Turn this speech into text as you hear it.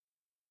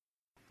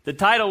The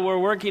title we're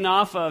working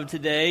off of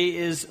today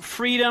is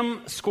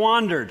Freedom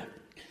Squandered.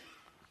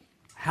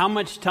 How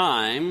much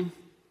time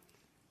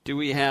do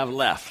we have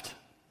left?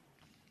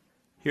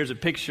 Here's a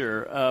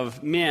picture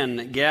of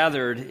men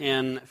gathered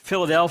in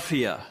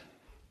Philadelphia.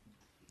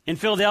 In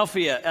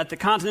Philadelphia at the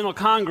Continental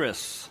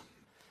Congress,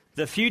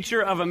 the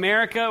future of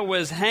America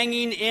was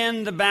hanging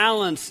in the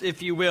balance,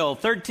 if you will.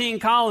 13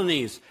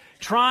 colonies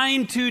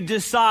trying to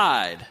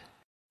decide,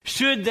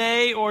 should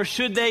they or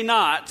should they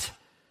not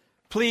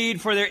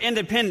plead for their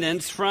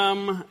independence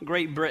from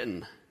Great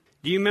Britain.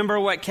 Do you remember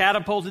what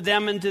catapulted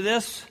them into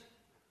this?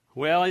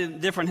 Well,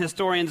 different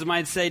historians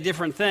might say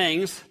different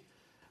things,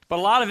 but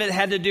a lot of it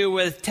had to do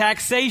with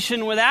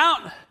taxation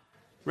without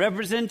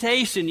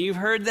representation. You've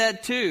heard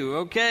that too.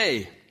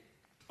 Okay.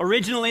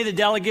 Originally, the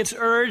delegates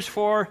urged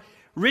for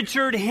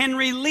Richard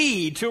Henry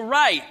Lee to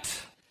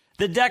write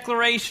the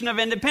Declaration of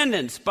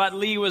Independence, but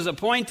Lee was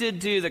appointed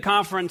to the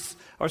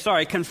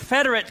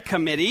Confederate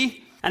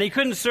Committee, and he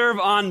couldn't serve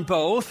on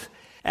both.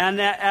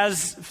 And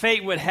as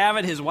fate would have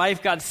it, his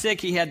wife got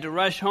sick. He had to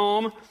rush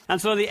home.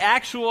 And so the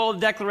actual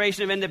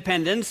Declaration of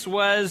Independence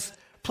was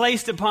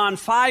placed upon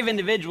 5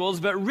 individuals,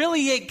 but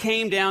really it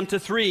came down to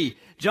 3.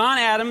 John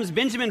Adams,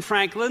 Benjamin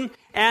Franklin,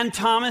 and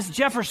Thomas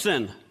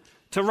Jefferson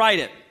to write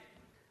it.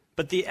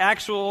 But the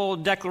actual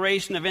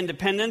Declaration of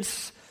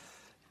Independence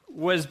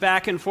was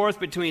back and forth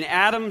between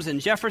Adams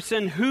and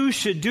Jefferson, who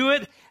should do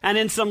it. And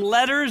in some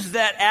letters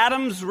that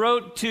Adams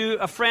wrote to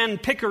a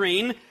friend,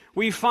 Pickering,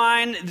 we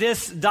find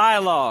this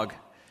dialogue.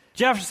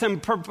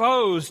 Jefferson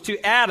proposed to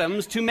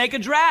Adams to make a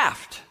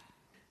draft.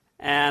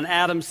 And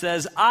Adams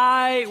says,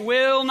 "I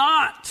will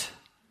not."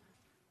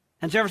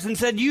 And Jefferson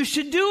said, "You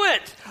should do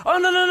it." "Oh,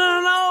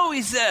 no,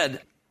 he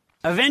said.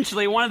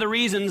 Eventually, one of the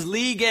reasons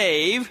Lee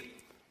gave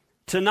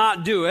to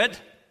not do it,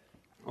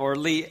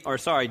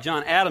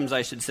 John Adams,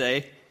 I should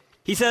say,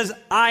 he says,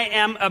 "I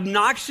am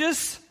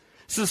obnoxious,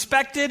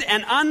 suspected,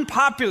 and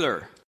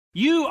unpopular.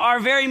 You are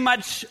very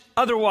much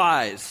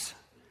otherwise.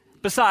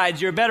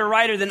 Besides, you're a better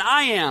writer than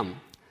I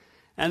am."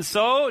 And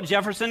so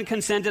Jefferson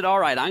consented, all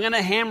right, I'm going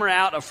to hammer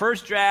out a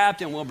first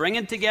draft and we'll bring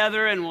it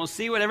together and we'll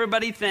see what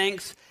everybody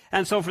thinks.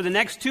 And so for the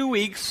next 2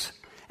 weeks,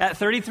 at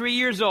 33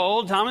 years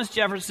old, Thomas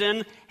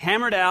Jefferson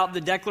hammered out the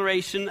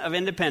Declaration of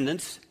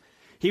Independence.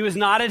 He was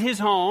not at his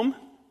home.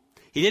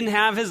 He didn't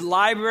have his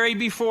library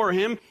before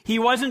him. He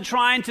wasn't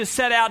trying to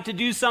set out to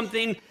do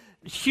something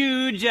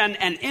huge and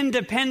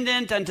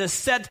independent and to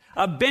set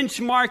a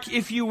benchmark,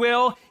 if you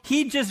will.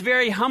 He just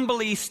very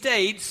humbly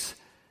states,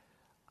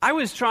 I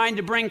was trying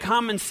to bring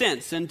common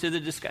sense into the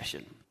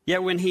discussion.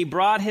 Yet when he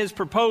brought his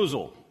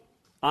proposal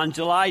on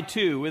July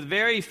 2, with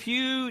very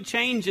few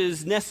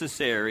changes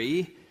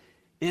necessary,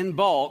 in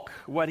bulk,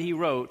 what he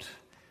wrote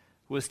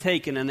was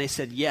taken, and they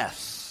said,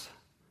 yes,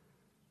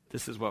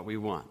 this is what we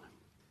want.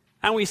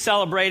 And we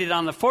celebrated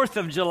on the 4th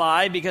of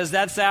July because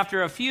that's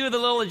after a few of the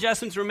little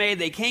adjustments were made.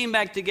 They came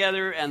back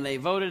together and they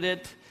voted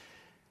it.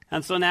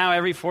 And so now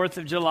every 4th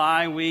of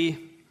July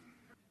we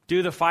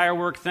do the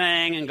firework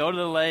thing and go to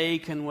the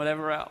lake and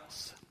whatever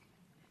else.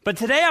 But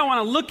today I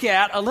want to look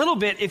at a little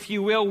bit, if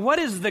you will, what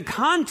is the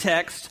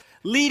context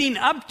leading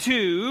up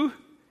to,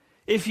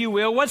 if you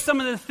will, what's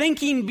some of the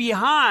thinking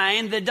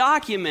behind the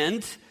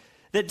document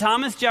that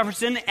Thomas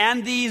Jefferson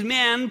and these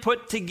men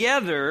put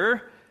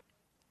together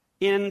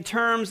in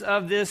terms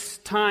of this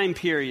time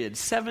period,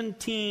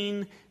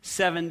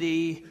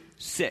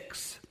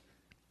 1776.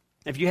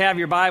 If you have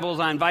your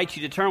Bibles, I invite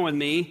you to turn with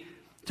me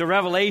to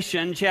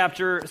Revelation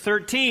chapter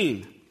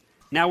 13.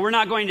 Now, we're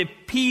not going to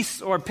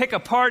piece or pick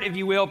apart, if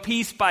you will,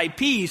 piece by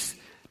piece,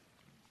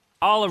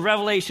 all of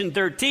Revelation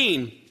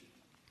 13.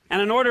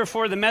 And in order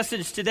for the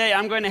message today,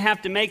 I'm going to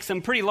have to make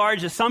some pretty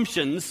large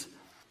assumptions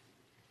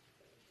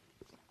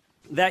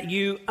that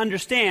you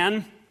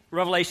understand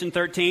Revelation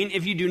 13.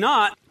 If you do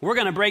not, we're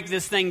going to break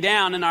this thing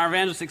down in our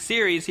evangelistic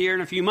series here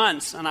in a few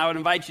months, and I would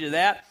invite you to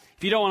that.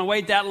 If you don't want to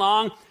wait that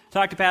long,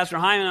 talk to Pastor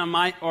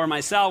Hyman or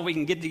myself. We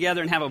can get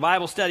together and have a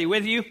Bible study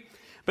with you.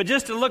 But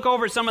just to look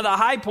over some of the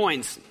high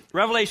points,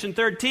 Revelation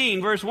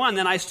 13, verse 1,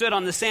 "Then I stood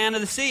on the sand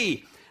of the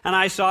sea, and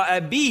I saw a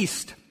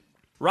beast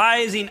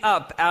rising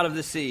up out of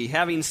the sea,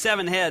 having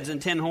 7 heads and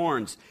 10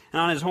 horns,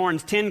 and on his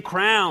horns 10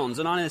 crowns,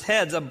 and on his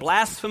heads a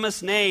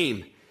blasphemous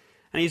name.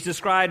 And he's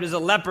described as a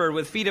leopard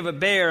with feet of a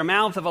bear, a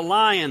mouth of a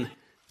lion."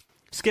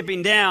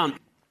 Skipping down,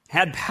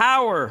 "had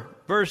power,"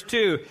 verse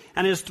 2,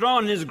 "and his throne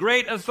and his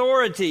great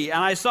authority.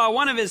 And I saw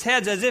one of his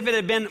heads as if it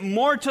had been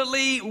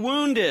mortally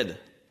wounded."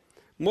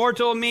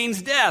 Mortal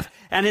means death.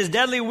 "And his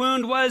deadly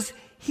wound was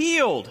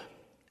healed.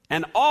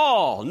 And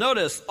all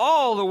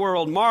the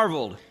world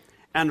marveled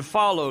and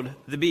followed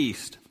the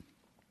beast."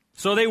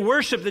 So they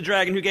worshiped the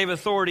dragon who gave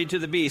authority to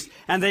the beast.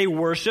 And they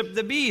worshiped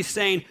the beast,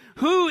 saying,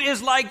 "Who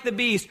is like the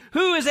beast?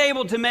 Who is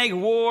able to make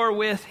war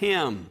with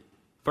him?"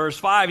 Verse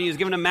 5, "He was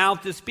given a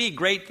mouth to speak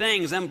great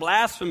things and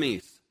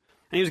blasphemies.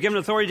 And he was given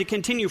authority to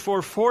continue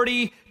for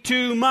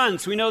 42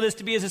 months. We know this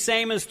to be the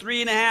same as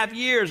 3.5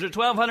 years, or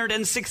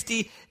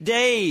 1,260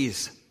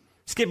 days.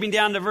 Skipping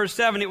down to verse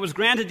 7, "It was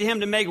granted to him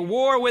to make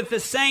war with the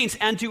saints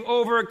and to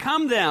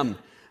overcome them."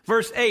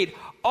 Verse 8,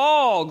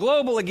 all,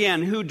 global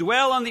again, who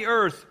dwell on the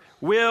earth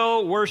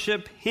will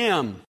worship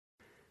him.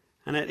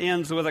 And it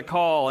ends with a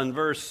call in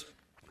verse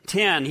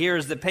 10.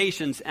 Here's the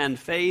patience and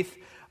faith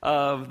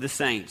of the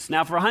saints.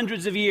 Now, for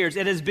hundreds of years,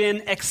 it has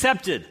been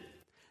accepted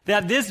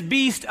that this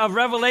beast of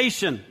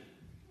Revelation,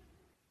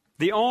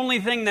 the only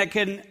thing that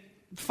can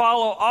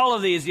follow all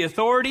of these, the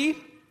authority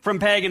from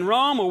pagan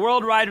Rome, a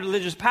worldwide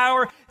religious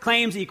power,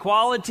 claims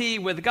equality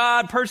with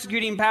God,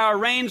 persecuting power,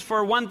 reigns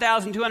for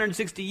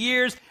 1,260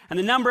 years, and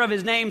the number of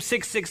his name,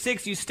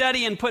 666. You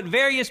study and put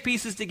various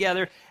pieces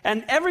together,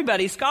 and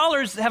everybody,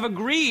 scholars have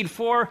agreed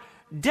for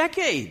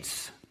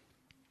decades.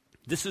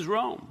 This is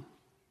Rome.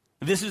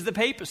 This is the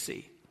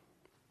papacy.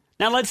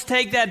 Now let's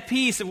take that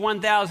piece of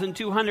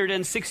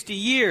 1,260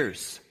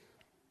 years.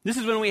 This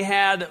is when we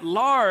had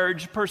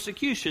large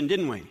persecution,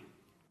 didn't we?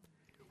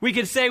 We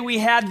could say we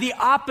had the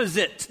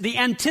opposite, the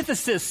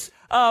antithesis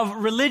of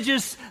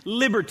religious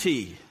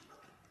liberty.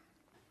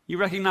 You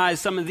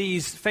recognize some of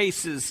these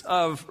faces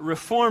of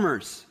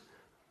reformers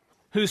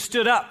who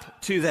stood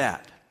up to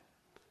that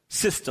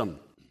system.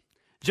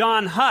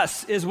 John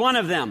Huss is one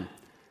of them.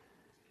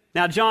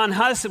 Now, John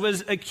Huss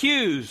was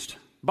accused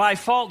by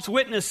false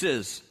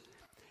witnesses.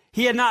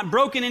 He had not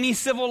broken any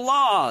civil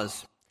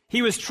laws.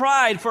 He was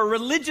tried for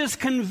religious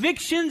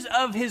convictions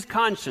of his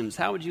conscience.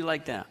 How would you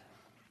like that?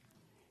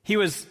 He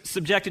was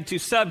subjected to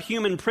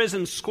subhuman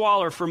prison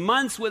squalor for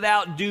months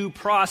without due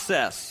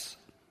process.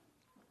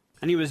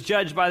 And he was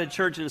judged by the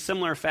church in a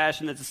similar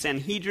fashion that the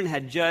Sanhedrin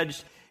had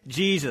judged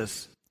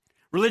Jesus.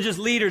 Religious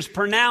leaders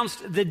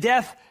pronounced the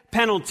death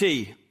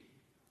penalty,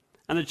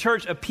 and the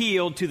church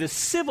appealed to the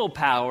civil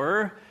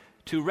power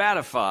to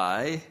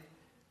ratify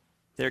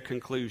their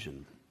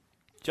conclusion.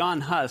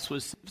 John Huss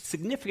was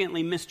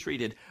significantly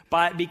mistreated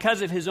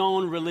because of his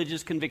own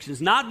religious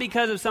convictions, not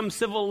because of some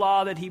civil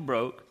law that he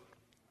broke,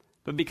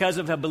 but because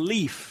of a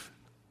belief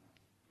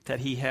that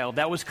he held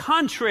that was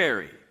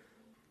contrary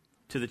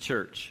to the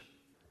church.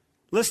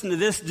 Listen to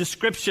this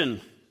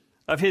description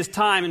of his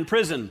time in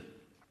prison.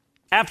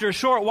 After a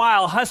short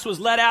while, Huss was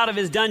led out of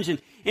his dungeon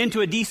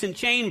into a decent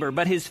chamber,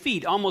 but his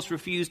feet almost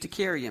refused to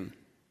carry him.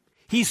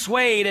 He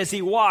swayed as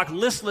he walked,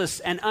 listless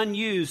and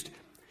unused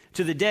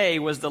to the day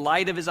was the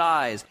light of his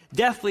eyes,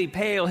 deathly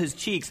pale his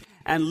cheeks,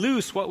 and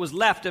loose what was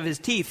left of his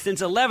teeth,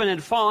 since 11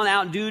 had fallen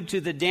out due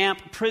to the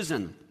damp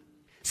prison.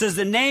 It says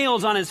the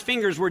nails on his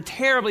fingers were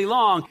terribly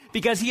long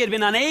because he had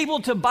been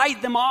unable to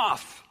bite them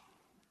off.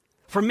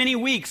 For many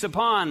weeks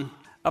upon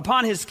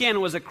his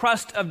skin was a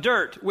crust of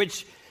dirt,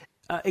 which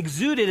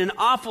exuded an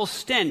awful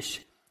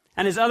stench,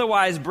 and his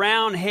otherwise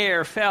brown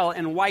hair fell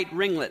in white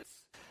ringlets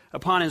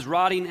upon his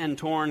rotting and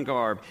torn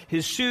garb.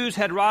 His shoes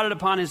had rotted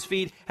upon his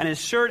feet, and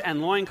his shirt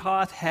and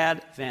loincloth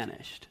had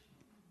vanished.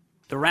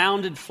 The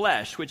rounded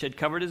flesh which had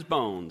covered his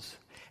bones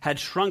had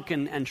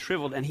shrunken and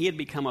shriveled, and he had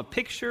become a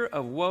picture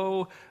of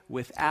woe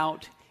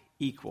without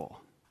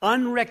equal.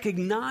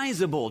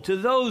 Unrecognizable to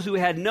those who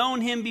had known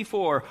him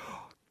before,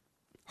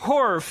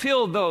 horror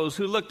filled those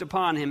who looked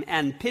upon him,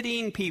 and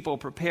pitying people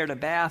prepared a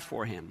bath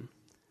for him,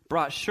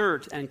 brought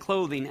shirt and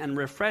clothing, and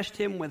refreshed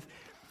him with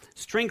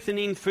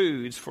strengthening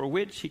foods for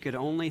which he could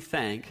only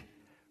thank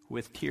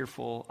with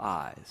tearful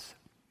eyes.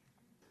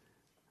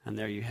 And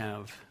there you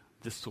have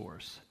the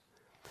source.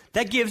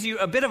 That gives you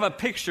a bit of a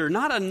picture,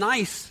 not a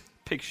nice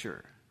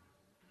picture,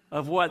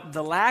 of what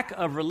the lack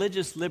of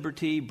religious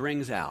liberty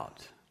brings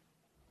out.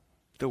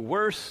 The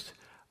worst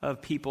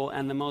of people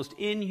and the most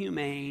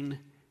inhumane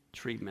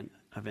treatment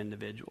of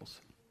individuals.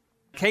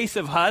 In the case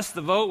of Huss,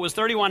 the vote was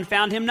 31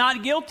 found him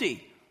not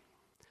guilty.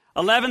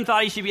 11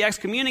 thought he should be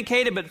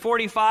excommunicated, but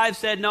 45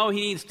 said no,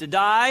 he needs to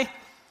die.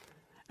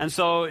 And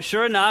so,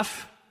 sure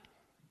enough,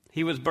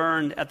 he was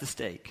burned at the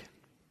stake.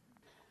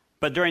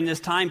 But during this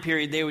time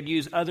period, they would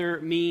use other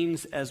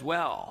means as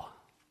well.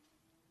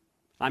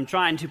 I'm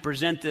trying to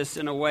present this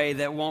in a way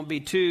that won't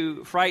be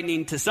too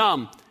frightening to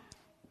some.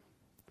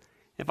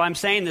 If I'm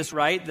saying this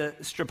right, the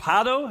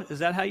strapado, is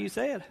that how you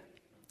say it?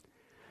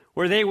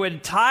 Where they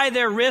would tie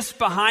their wrists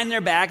behind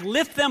their back,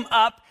 lift them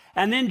up,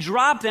 and then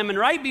drop them, and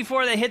right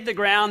before they hit the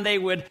ground, they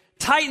would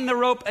tighten the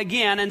rope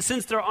again, and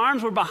since their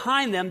arms were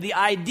behind them, the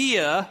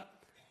idea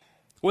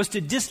was to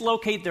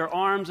dislocate their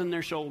arms and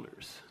their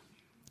shoulders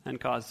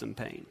and cause some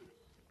pain.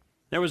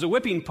 There was a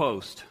whipping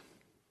post.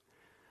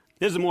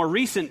 This is a more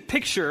recent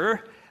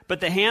picture,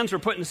 but the hands were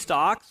put in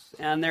stocks,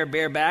 and their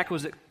bare back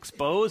was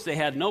exposed. They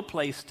had no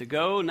place to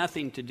go,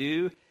 nothing to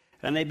do,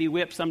 and they'd be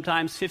whipped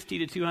sometimes 50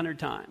 to 200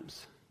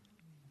 times.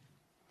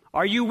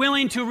 Are you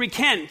willing to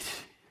recant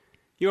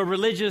your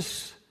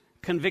religious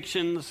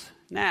convictions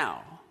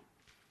now?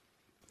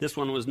 This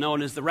one was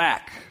known as the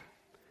rack,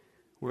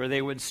 where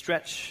they would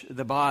stretch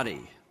the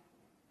body.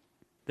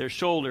 Their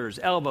shoulders,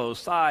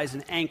 elbows, thighs,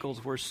 and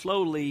ankles were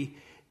slowly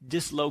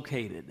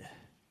dislocated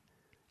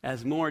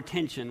as more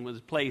tension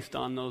was placed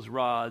on those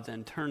rods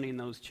and turning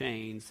those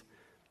chains.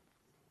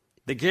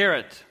 The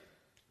garrote,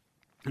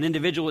 an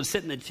individual would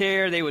sit in the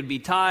chair, they would be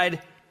tied,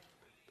 and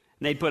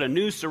they'd put a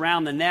noose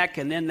around the neck,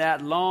 and then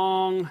that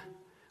long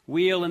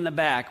wheel in the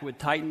back would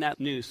tighten that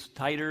noose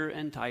tighter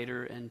and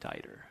tighter and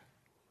tighter.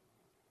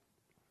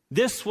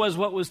 This was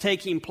what was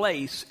taking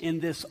place in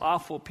this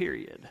awful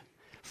period,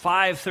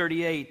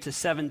 538 to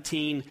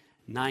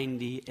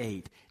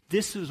 1798.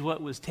 This is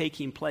what was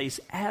taking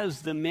place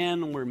as the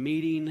men were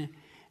meeting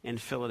in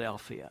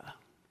Philadelphia.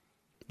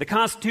 The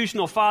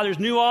constitutional fathers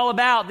knew all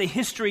about the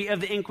history of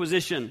the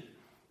Inquisition,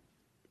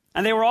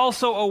 and they were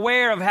also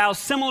aware of how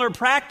similar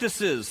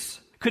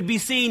practices could be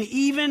seen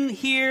even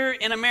here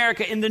in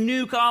America in the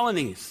new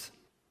colonies.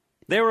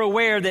 They were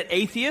aware that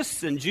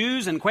atheists and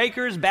Jews and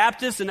Quakers,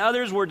 Baptists and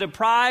others were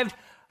deprived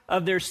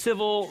of their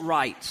civil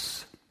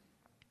rights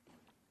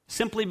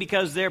simply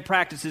because their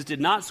practices did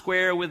not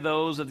square with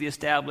those of the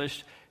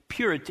established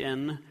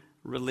Puritan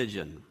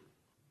religion.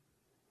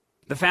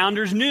 The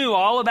founders knew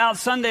all about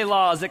Sunday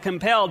laws that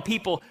compelled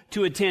people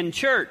to attend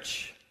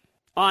church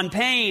on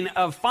pain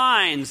of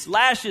fines,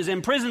 lashes,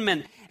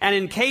 imprisonment, and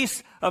in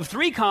case of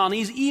 3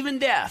 colonies, even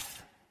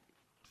death.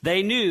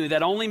 They knew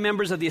that only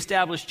members of the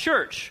established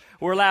church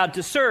were allowed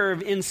to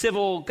serve in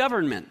civil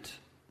government.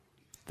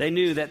 They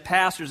knew that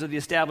pastors of the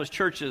established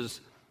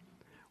churches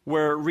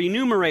were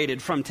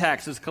remunerated from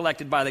taxes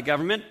collected by the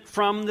government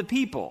from the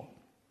people.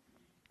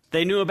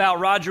 They knew about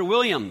Roger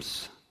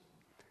Williams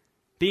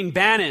being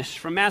banished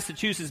from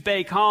Massachusetts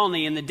Bay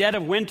Colony in the dead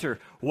of winter.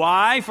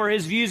 Why? For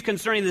his views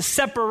concerning the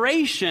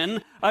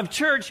separation of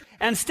church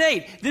and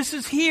state. This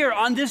is here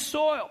on this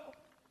soil.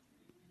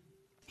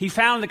 He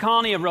founded the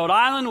colony of Rhode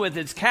Island with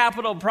its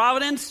capital,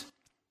 Providence,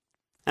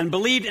 and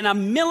believed in a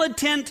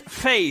militant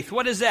faith.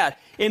 What is that?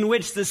 In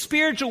which the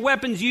spiritual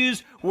weapons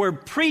used were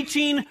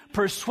preaching,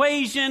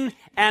 persuasion,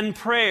 and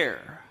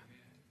prayer.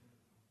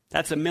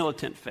 That's a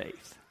militant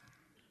faith.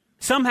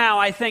 Somehow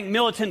I think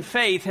militant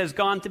faith has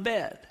gone to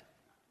bed.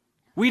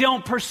 We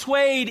don't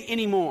persuade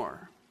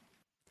anymore.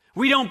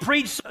 We don't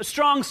preach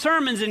strong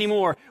sermons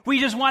anymore. We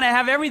just want to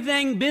have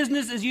everything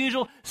business as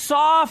usual,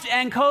 soft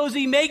and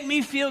cozy, make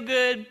me feel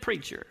good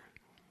preacher.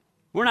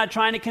 We're not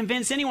trying to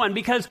convince anyone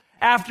because,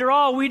 after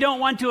all, we don't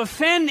want to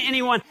offend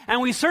anyone,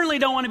 and we certainly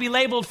don't want to be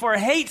labeled for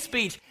hate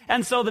speech.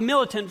 And so the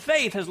militant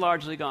faith has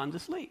largely gone to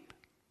sleep.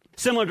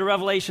 Similar to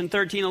Revelation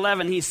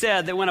 13:11, he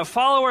said that when a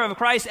follower of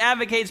Christ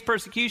advocates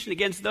persecution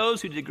against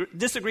those who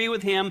disagree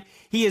with him,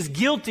 he is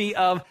guilty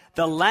of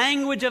the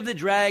language of the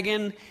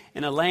dragon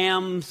and a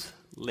lamb's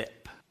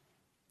lip.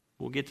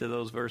 We'll get to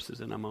those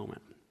verses in a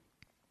moment.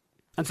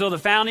 And so the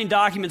founding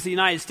documents of the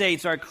United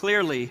States are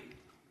clearly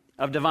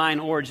of divine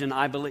origin,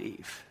 I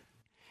believe.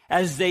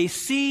 As they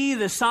see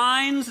the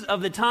signs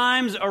of the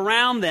times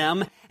around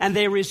them, and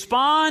they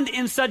respond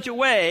in such a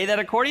way that,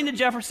 according to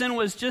Jefferson,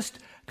 was just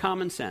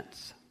common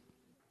sense.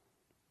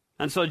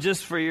 And so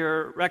just for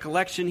your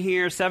recollection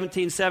here,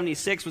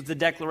 1776 was the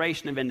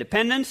Declaration of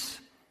Independence.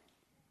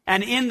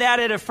 And in that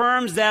it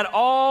affirms that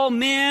all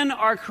men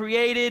are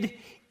created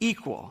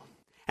equal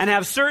and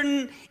have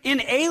certain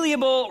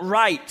inalienable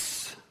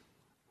rights.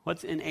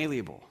 What's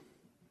inalienable?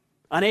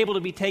 Unable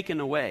to be taken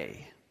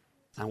away.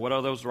 And what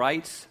are those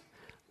rights?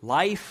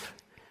 Life,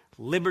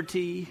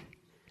 liberty,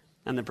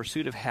 and the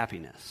pursuit of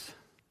happiness.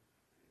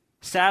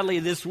 Sadly,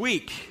 this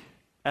week,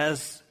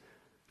 as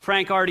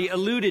Frank already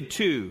alluded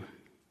to,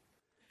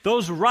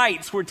 those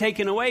rights were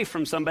taken away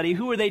from somebody.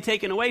 Who were they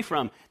taken away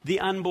from? The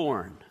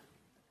unborn.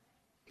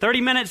 30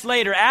 minutes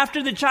later,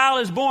 after the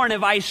child is born,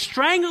 if I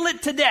strangle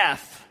it to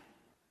death,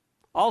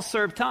 I'll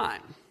serve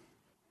time.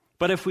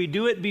 But if we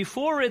do it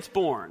before it's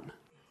born,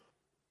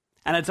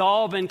 and it's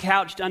all been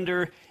couched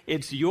under,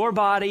 it's your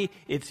body,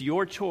 it's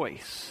your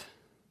choice.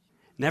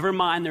 Never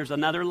mind, there's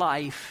another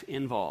life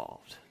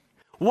involved.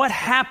 What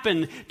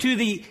happened to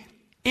the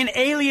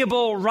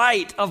inalienable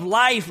right of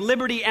life,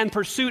 liberty, and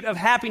pursuit of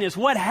happiness?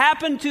 What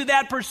happened to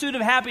that pursuit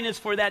of happiness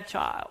for that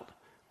child,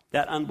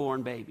 that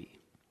unborn baby?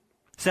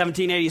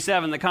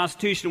 1787, the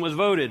Constitution was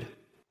voted.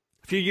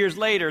 A few years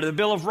later, the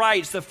Bill of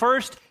Rights, the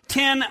first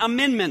 10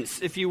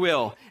 amendments, if you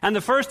will. And the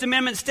First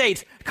Amendment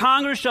states,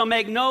 Congress shall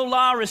make no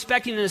law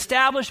respecting an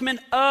establishment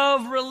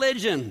of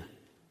religion,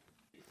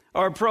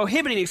 or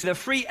prohibiting the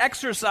free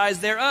exercise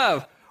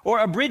thereof, or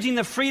abridging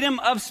the freedom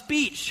of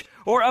speech,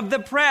 or of the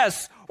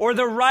press, or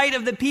the right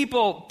of the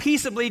people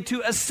peaceably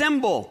to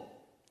assemble,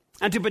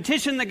 and to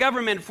petition the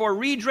government for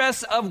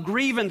redress of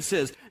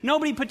grievances.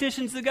 Nobody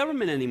petitions the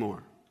government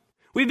anymore.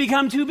 We've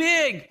become too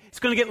big. It's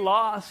going to get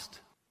lost.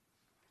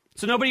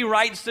 So nobody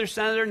writes their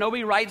senator,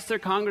 nobody writes their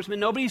congressman,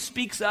 nobody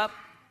speaks up.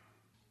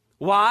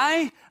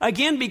 Why?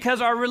 Again,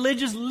 because our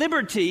religious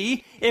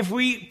liberty, if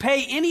we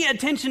pay any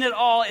attention at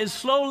all, is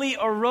slowly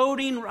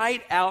eroding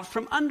right out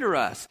from under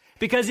us.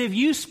 Because if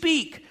you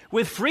speak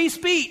with free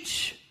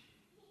speech,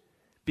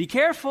 be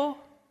careful,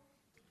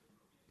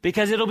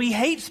 because it'll be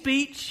hate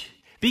speech.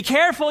 Be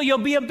careful, you'll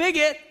be a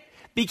bigot.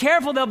 Be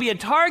careful, there'll be a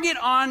target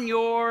on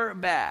your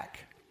back.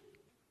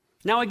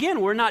 Now again,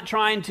 we're not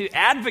trying to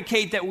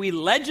advocate that we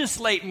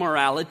legislate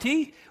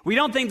morality. We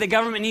don't think the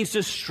government needs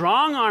to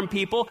strong-arm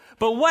people.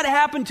 But what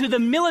happened to the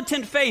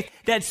militant faith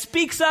that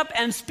speaks up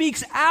and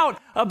speaks out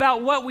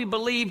about what we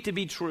believe to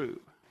be true?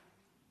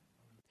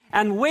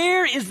 And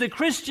where is the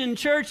Christian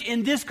church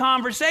in this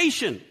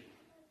conversation?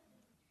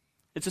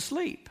 It's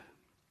asleep.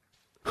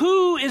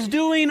 Who is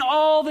doing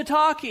all the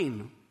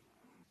talking?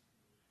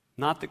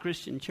 not the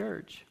Christian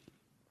church,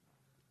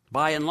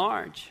 by and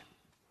large.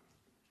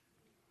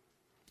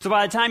 So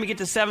by the time you get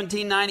to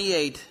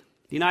 1798,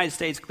 the United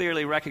States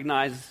clearly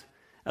recognized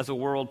as a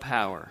world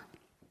power.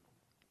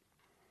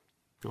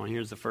 Oh, and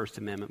here's the First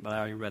Amendment, but I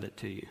already read it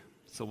to you,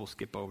 so we'll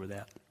skip over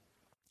that.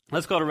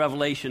 Let's go to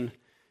Revelation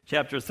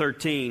chapter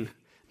 13,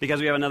 because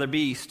we have another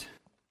beast.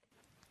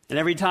 And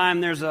every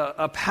time there's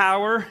a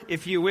power,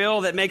 if you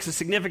will, that makes a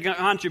significant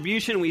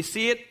contribution, we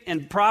see it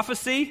in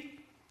prophecy.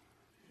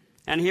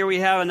 And here we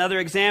have another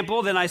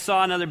example. Then I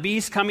saw another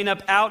beast coming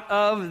up out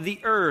of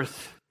the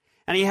earth.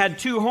 And he had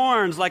 2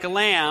 horns like a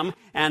lamb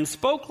and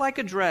spoke like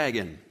a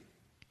dragon.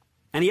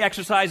 And he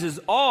exercises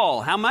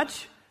all, how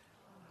much?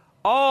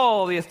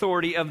 All the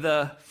authority of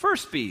the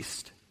first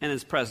beast in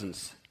his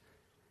presence.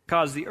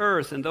 Caused the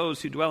earth and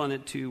those who dwell in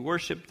it to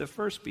worship the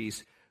first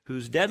beast,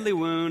 whose deadly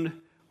wound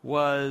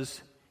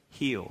was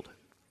healed.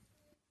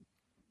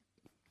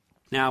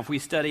 Now, if we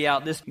study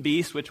out this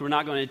beast, which we're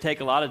not going to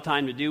take a lot of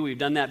time to do, we've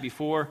done that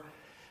before.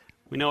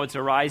 We know it's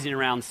arising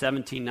around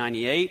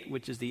 1798,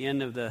 which is the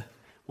end of the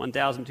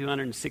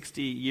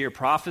 1,260-year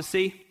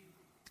prophecy.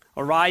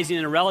 Arising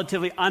in a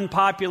relatively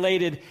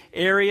unpopulated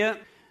area.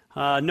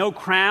 No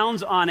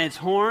crowns on its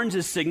horns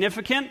is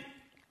significant.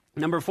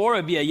 Number 4, it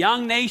would be a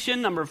young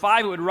nation. Number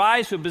 5, it would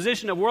rise to a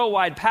position of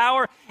worldwide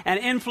power and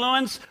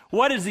influence.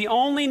 What is the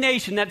only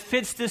nation that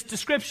fits this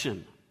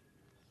description?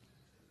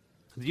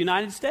 The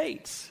United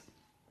States.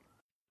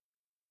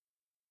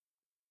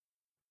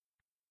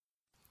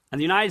 And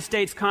the United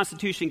States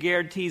Constitution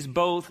guarantees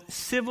both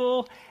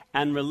civil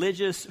and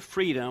religious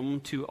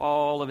freedom to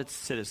all of its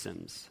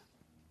citizens.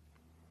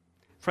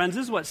 Friends,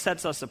 this is what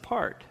sets us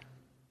apart.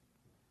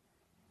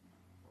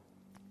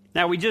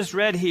 Now, we just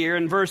read here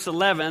in verse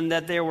 11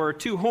 that there were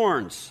 2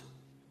 horns,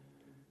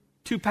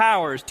 2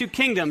 powers, 2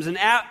 kingdoms, and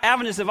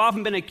Adventists have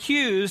often been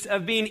accused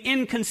of being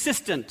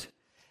inconsistent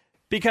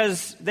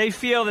because they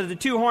feel that the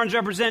 2 horns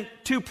represent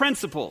 2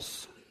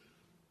 principles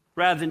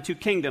rather than 2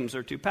 kingdoms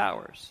or 2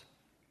 powers.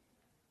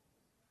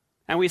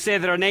 And we say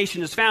that our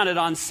nation is founded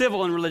on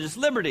civil and religious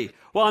liberty.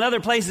 While in other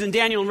places in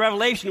Daniel and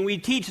Revelation, we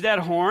teach that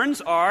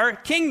horns are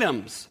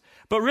kingdoms.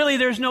 But really,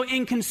 there's no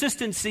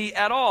inconsistency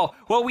at all.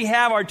 What we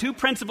have are 2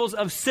 principles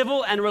of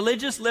civil and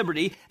religious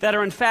liberty that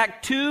are in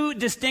fact 2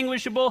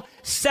 distinguishable,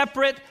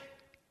 separate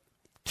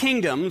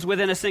kingdoms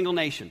within a single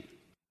nation.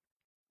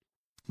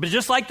 But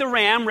just like the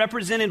ram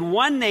represented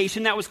one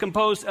nation that was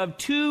composed of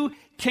 2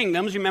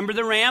 kingdoms, remember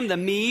the ram, the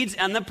Medes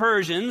and the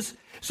Persians,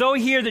 so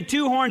here the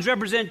 2 horns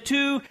represent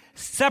 2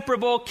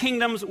 separable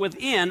kingdoms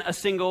within a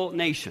single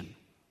nation.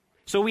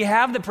 So we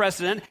have the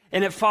precedent,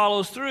 and it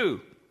follows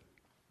through.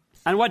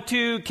 And what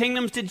 2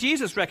 kingdoms did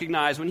Jesus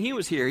recognize when he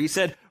was here? He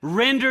said,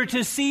 render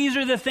to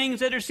Caesar the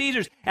things that are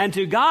Caesar's, and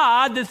to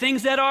God the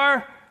things that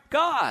are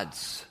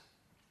God's.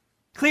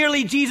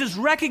 Clearly, Jesus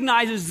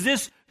recognizes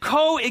this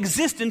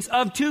coexistence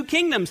of 2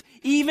 kingdoms,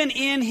 even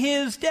in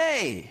his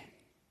day.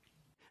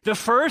 The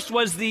first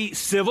was the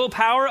civil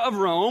power of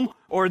Rome,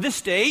 or the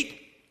state,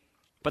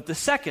 but the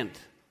second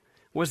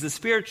was the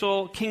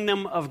spiritual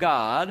kingdom of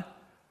God,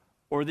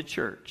 or the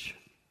church.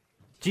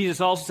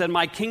 Jesus also said,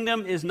 my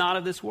kingdom is not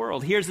of this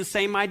world. Here's the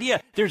same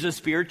idea. There's a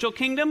spiritual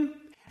kingdom,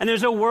 and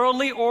there's a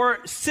worldly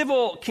or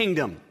civil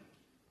kingdom.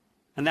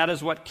 And that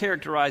is what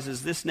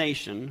characterizes this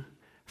nation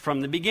from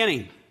the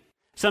beginning.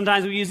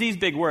 Sometimes we use these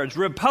big words.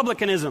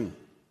 Republicanism.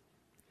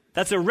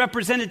 That's a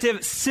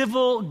representative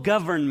civil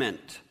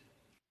government.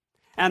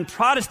 And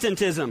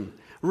Protestantism,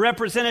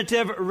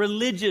 representative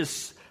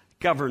religious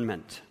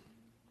government.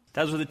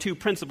 Those were the 2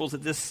 principles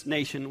that this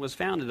nation was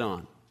founded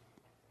on.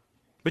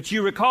 But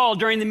you recall,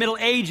 during the Middle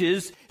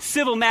Ages,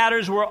 civil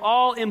matters were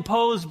all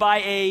imposed by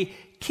a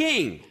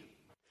king.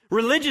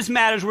 Religious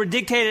matters were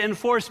dictated and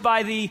enforced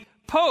by the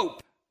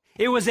Pope.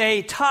 It was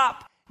a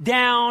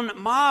top-down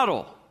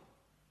model.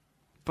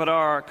 But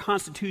our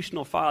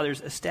constitutional fathers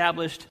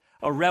established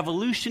a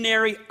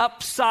revolutionary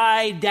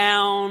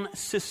upside-down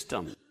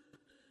system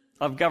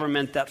of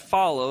government that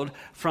followed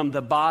from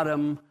the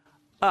bottom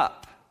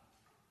up.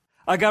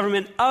 A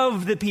government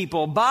of the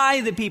people,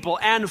 by the people,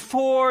 and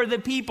for the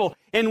people,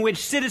 in which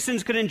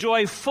citizens could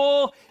enjoy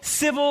full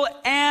civil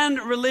and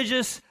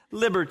religious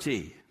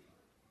liberty.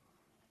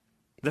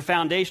 The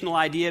foundational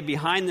idea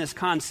behind this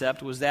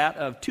concept was that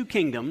of 2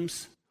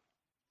 kingdoms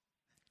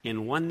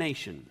in one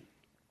nation,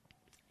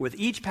 with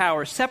each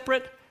power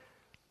separate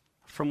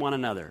from one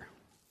another.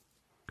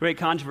 Great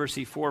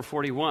Controversy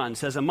 441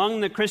 says,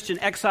 among the Christian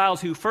exiles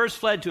who first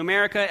fled to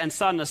America and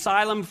sought an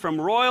asylum from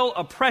royal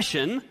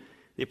oppression,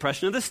 the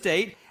oppression of the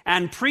state,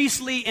 and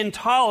priestly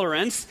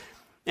intolerance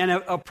and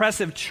an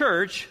oppressive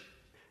church,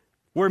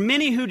 were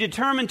many who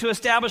determined to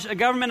establish a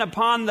government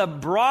upon the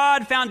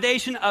broad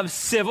foundation of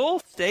civil,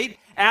 state,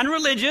 and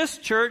religious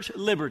church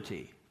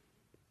liberty.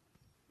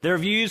 Their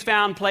views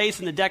found place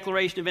in the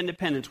Declaration of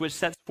Independence, which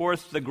sets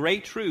forth the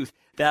great truth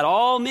that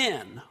all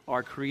men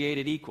are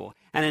created equal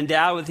and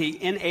endowed with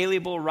the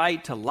inalienable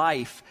right to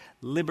life,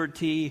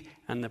 liberty,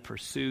 and the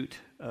pursuit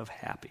of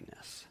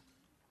happiness.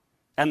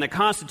 And the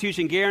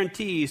Constitution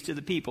guarantees to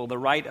the people the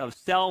right of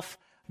self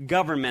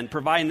government,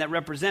 providing that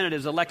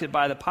representatives elected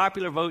by the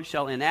popular vote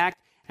shall enact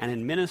and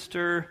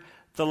administer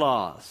the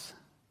laws.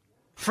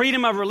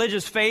 Freedom of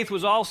religious faith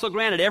was also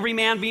granted, every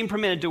man being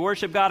permitted to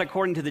worship God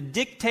according to the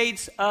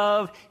dictates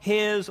of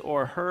his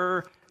or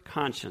her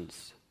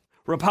conscience.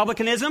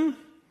 Republicanism,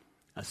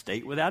 a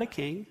state without a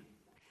king,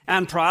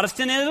 and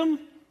Protestantism,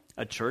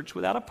 a church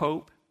without a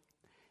pope,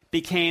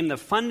 became the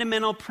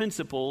fundamental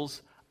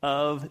principles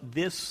of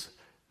this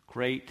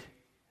great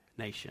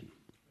nation.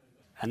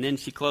 And then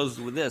she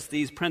closes with this: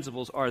 these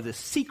principles are the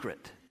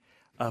secret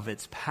of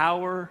its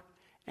power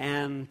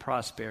and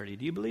prosperity.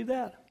 Do you believe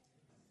that?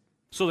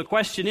 So the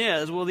question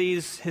is, will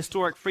these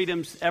historic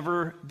freedoms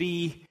ever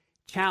be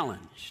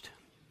challenged?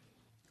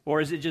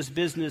 Or is it just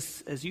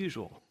business as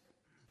usual?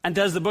 And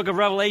does the book of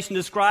Revelation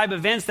describe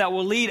events that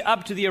will lead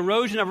up to the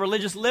erosion of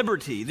religious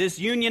liberty, this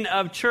union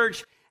of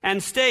church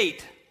and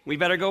state? We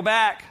better go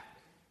back.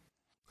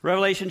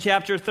 Revelation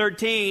chapter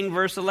 13,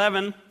 verse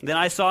 11. Then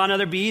I saw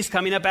another beast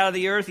coming up out of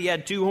the earth. He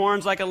had 2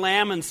 horns like a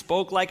lamb and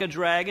spoke like a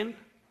dragon.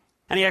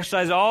 And he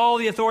exercised all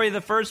the authority of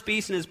the first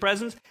beast in his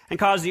presence and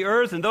caused the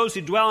earth and those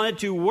who dwell in it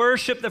to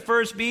worship the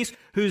first beast,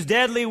 whose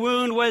deadly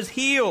wound was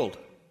healed.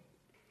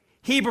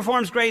 He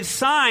performs great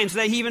signs, so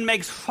that he even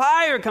makes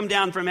fire come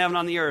down from heaven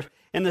on the earth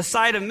in the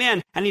sight of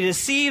men. And he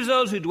deceives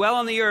those who dwell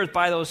on the earth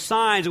by those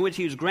signs in which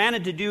he was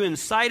granted to do in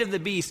sight of the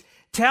beast,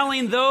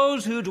 telling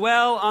those who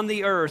dwell on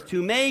the earth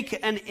to make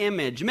an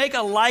image, make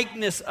a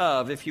likeness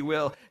of, if you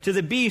will, to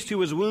the beast who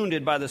was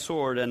wounded by the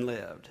sword and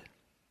lived.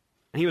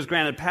 And he was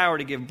granted power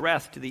to give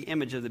breath to the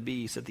image of the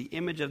beast, that the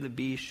image of the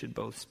beast should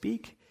both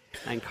speak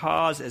and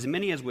cause as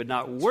many as would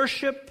not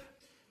worship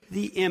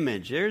the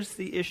image. There's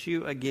the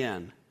issue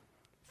again.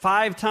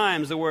 5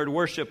 times the word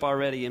worship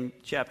already in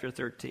chapter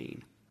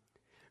 13.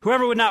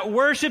 Whoever would not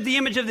worship the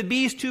image of the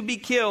beast to be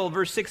killed,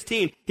 verse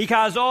 16. He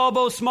caused all,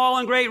 both small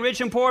and great,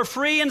 rich and poor,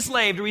 free and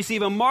slave, to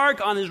receive a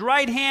mark on his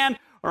right hand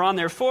or on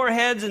their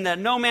foreheads, and that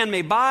no man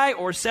may buy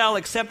or sell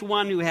except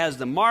one who has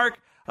the mark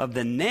of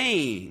the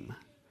name,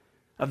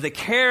 of the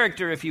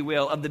character, if you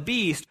will, of the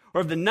beast,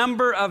 or of the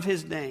number of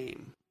his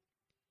name.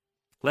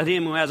 Let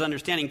him who has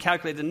understanding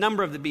calculate the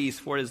number of the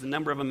beast, for it is the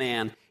number of a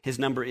man. His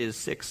number is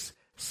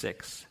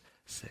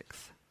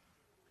 666.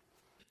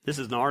 This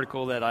is an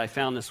article that I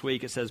found this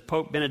week. It says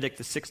Pope Benedict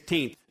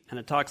XVI, and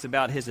it talks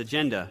about his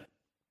agenda.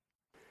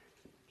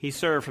 He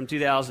served from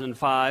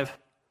 2005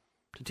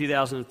 to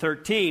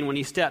 2013 when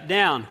he stepped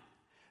down.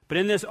 But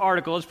in this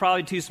article, it's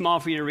probably too small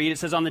for you to read. It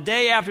says, on the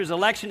day after his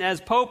election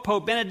as Pope,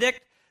 Pope Benedict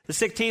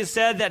XVI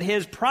said that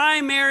his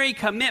primary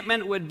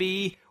commitment would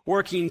be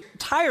working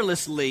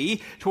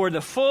tirelessly toward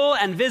the full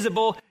and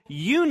visible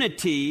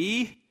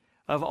unity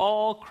of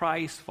all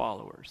Christ's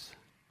followers.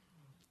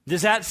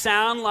 Does that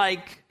sound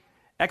like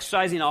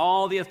exercising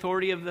all the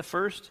authority of the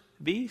first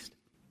beast?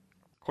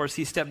 Of course,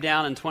 he stepped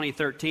down in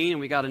 2013, and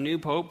we got a new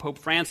pope, Pope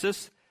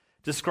Francis,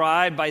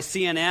 described by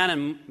CNN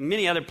and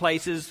many other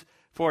places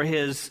for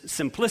his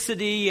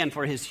simplicity and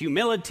for his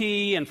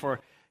humility and for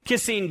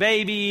kissing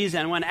babies.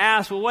 And when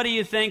asked, well, what do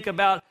you think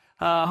about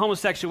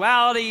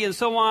homosexuality and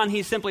so on,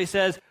 he simply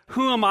says,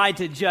 who am I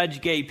to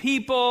judge gay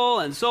people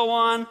and so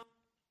on?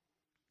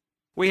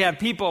 We have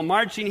people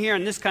marching here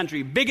in this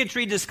country.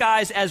 Bigotry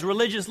disguised as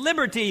religious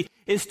liberty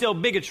is still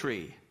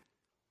bigotry.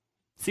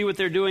 See what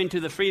they're doing to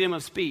the freedom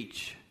of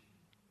speech.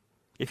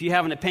 If you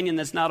have an opinion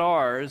that's not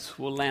ours,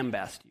 we'll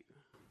lambast you.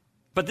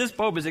 But this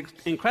pope is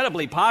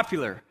incredibly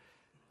popular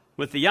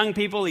with the young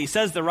people. He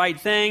says the right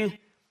thing.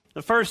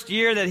 The first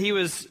year that he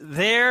was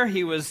there,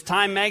 he was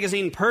Time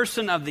Magazine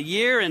Person of the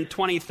Year in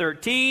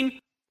 2013.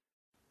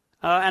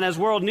 And as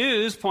World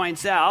News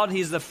points out,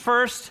 he's the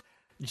first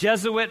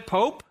Jesuit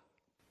pope,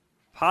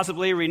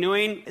 possibly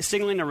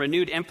signaling a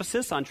renewed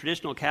emphasis on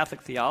traditional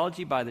Catholic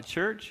theology by the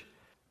church.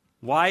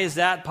 Why is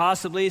that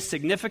possibly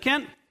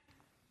significant?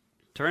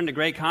 Turn to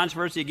great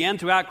controversy again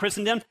throughout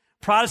Christendom.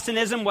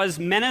 Protestantism was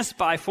menaced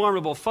by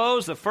formidable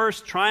foes. The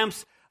first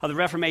triumphs of the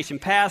Reformation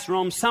past,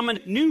 Rome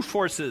summoned new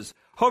forces,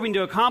 hoping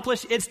to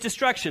accomplish its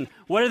destruction.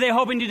 What are they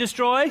hoping to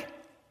destroy?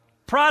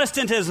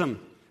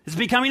 Protestantism. It's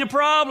becoming a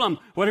problem.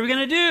 What are we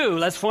going to do?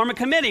 Let's form a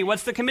committee.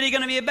 What's the committee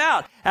going to be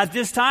about? At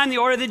this time, the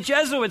Order of the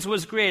Jesuits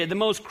was created, the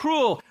most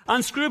cruel,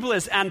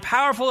 unscrupulous, and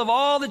powerful of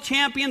all the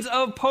champions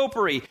of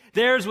popery.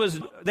 There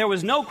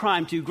was no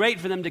crime too great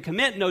for them to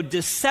commit, no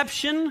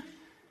deception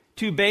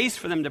too base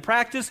for them to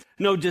practice,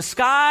 no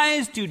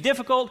disguise too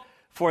difficult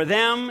for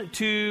them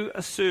to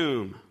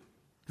assume.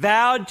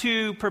 Vowed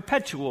to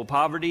perpetual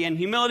poverty and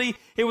humility,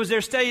 it was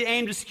their steady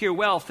aim to secure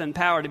wealth and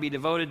power to be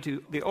devoted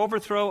to the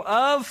overthrow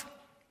of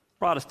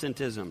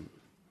Protestantism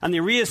and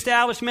the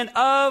reestablishment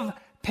of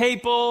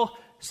papal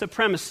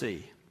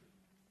supremacy.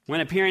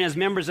 When appearing as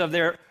members of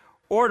their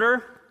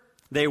order,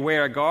 they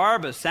wear a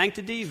garb of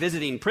sanctity,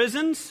 visiting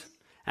prisons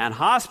and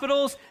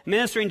hospitals,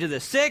 ministering to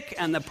the sick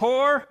and the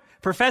poor,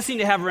 professing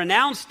to have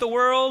renounced the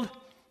world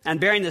and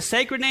bearing the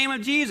sacred name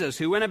of Jesus,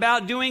 who went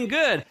about doing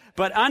good.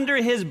 But under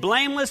his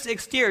blameless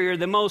exterior,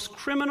 the most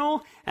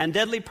criminal and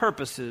deadly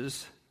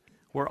purposes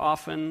were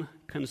often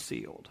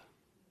concealed.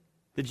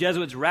 The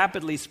Jesuits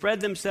rapidly spread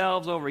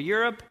themselves over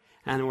Europe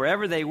And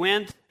wherever they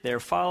went, there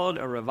followed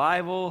a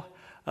revival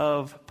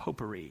of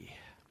popery.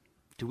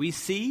 Do we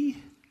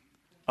see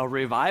a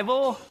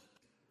revival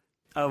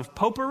of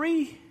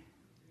popery?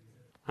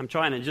 I'm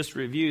trying to just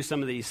review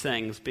some of these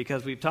things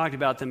because we've talked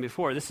about them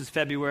before. This is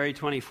February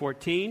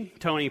 2014.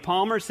 Tony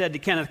Palmer said to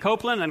Kenneth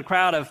Copeland and a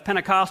crowd of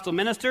Pentecostal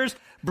ministers,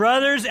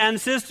 "Brothers and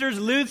sisters,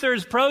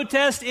 Luther's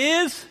protest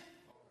is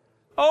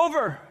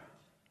over."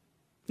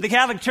 The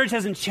Catholic Church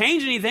hasn't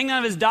changed anything. None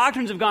of his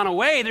doctrines have gone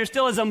away. They're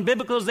still as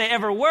unbiblical as they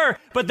ever were.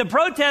 But the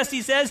protest,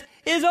 he says,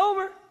 is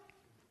over.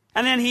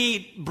 And then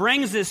he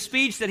brings this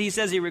speech that he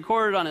says he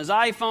recorded on his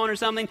iPhone or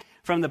something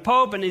from the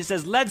Pope, and he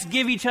says, let's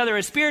give each other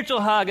a spiritual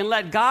hug and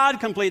let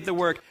God complete the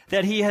work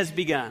that he has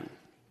begun.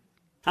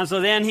 And so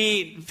then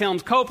he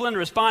films Copeland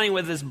responding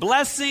with this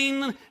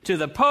blessing to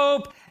the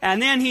Pope, and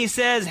then he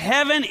says,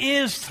 heaven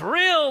is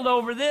thrilled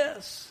over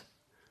this.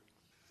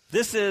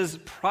 This is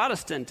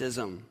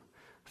Protestantism,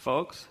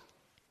 folks.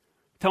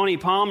 Tony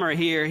Palmer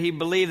here, he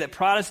believed that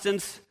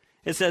Protestants,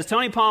 it says,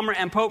 Tony Palmer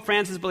and Pope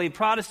Francis believe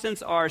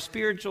Protestants are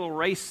spiritual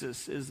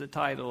racists, is the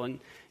title. And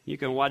you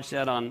can watch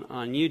that on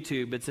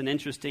YouTube. It's an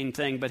interesting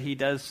thing, but he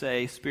does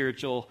say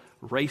spiritual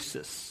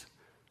racists.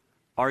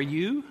 Are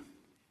you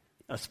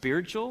a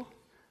spiritual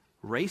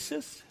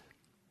racist?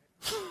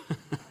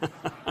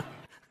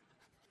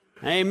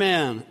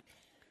 Amen.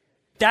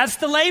 That's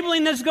the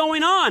labeling that's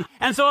going on.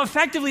 And so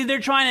effectively they're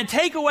trying to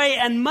take away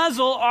and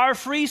muzzle our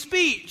free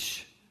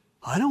speech.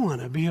 I don't want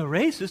to be a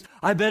racist.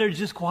 I better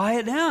just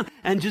quiet down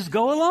and just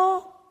go along.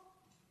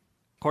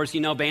 Of course,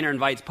 you know, Boehner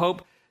invites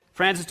Pope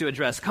Francis to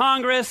address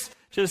Congress.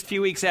 Just a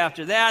few weeks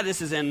after that,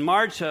 this is in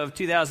March of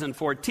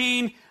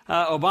 2014,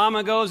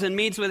 Obama goes and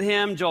meets with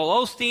him.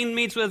 Joel Osteen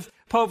meets with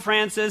Pope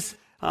Francis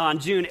on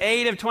June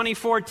 8 of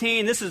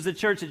 2014. This is the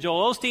church that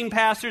Joel Osteen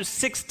pastors,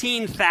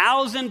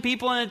 16,000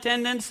 people in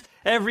attendance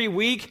every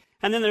week.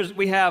 And then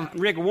we have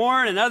Rick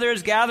Warren and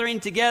others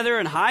gathering together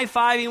and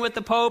high-fiving with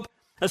the Pope.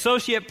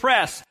 Associate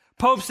Press,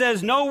 Pope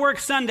says no work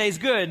Sunday's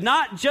good,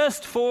 not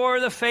just for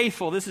the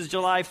faithful. This is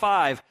July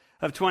 5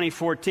 of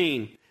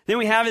 2014. Then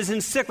we have his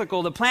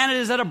encyclical, The Planet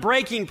is at a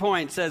Breaking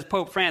Point, says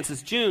Pope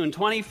Francis, June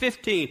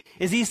 2015.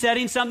 Is he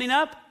setting something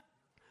up?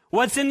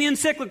 What's in the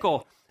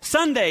encyclical?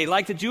 Sunday,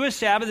 like the Jewish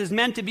Sabbath, is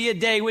meant to be a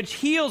day which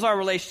heals our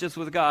relationships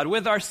with God,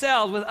 with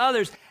ourselves, with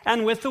others,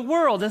 and with the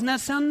world. Doesn't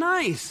that sound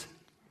nice?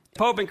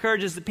 Pope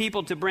encourages the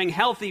people to bring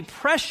healthy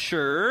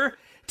pressure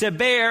to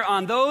bear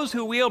on those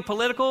who wield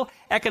political,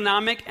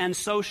 economic, and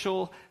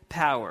social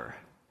power.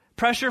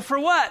 Pressure for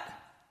what?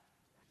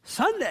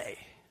 Sunday.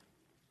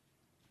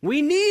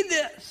 We need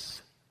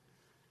this.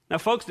 Now,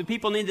 folks, do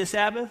people need the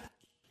Sabbath?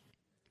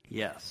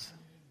 Yes.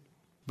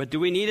 But do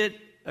we need it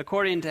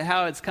according to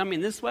how it's coming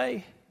this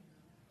way?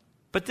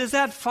 But does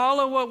that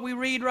follow what we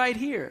read right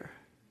here?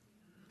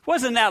 It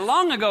wasn't that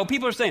long ago.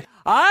 People are saying,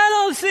 I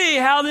don't see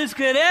how this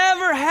could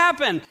ever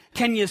happen.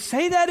 Can you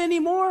say that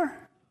anymore?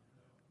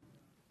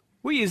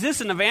 We use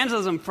this in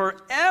evangelism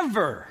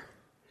forever.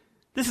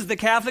 This is the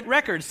Catholic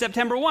Record,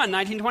 September 1,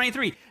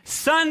 1923.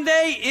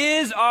 Sunday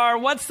is our,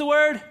 what's the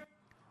word?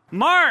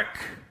 Mark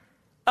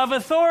of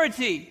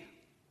authority.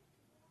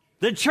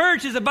 The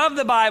church is above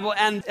the Bible,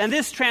 and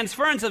this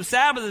transference of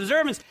Sabbath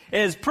observance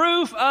is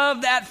proof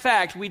of that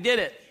fact. We did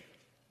it.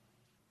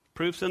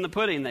 Proof's in the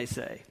pudding, they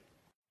say.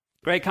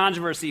 Great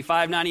Controversy,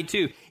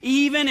 592.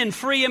 Even in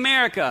free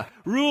America,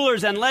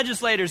 rulers and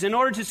legislators, in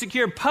order to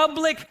secure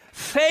public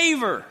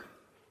favor,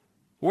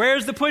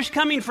 where's the push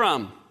coming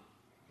from?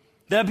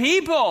 The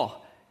people.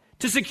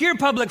 To secure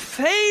public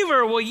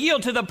favor will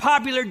yield to the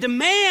popular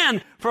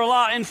demand for a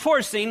law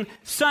enforcing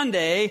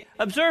Sunday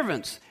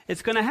observance.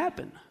 It's going to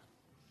happen.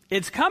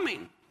 It's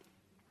coming.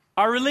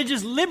 Our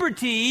religious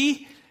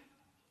liberty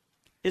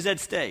is at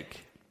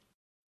stake.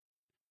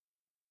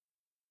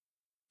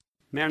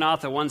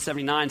 Maranatha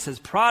 179 says,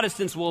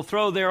 Protestants will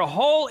throw their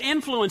whole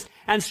influence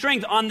and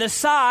strength on the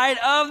side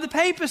of the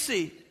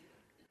papacy.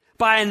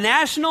 By a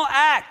national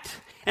act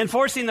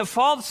enforcing the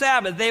false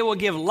Sabbath, they will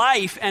give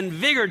life and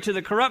vigor to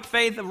the corrupt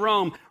faith of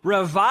Rome,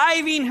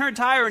 reviving her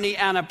tyranny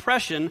and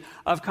oppression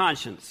of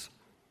conscience.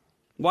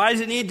 Why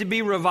does it need to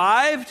be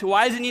revived?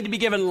 Why does it need to be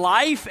given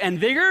life and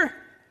vigor?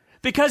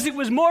 Because it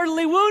was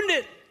mortally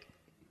wounded.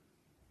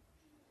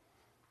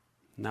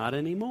 Not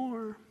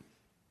anymore.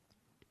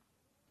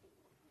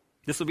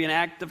 This will be an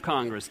act of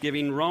Congress,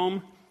 giving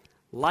Rome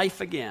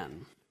life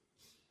again.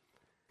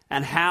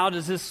 And how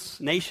does this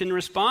nation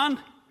respond?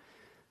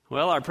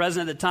 Well, our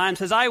president at the time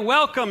says, I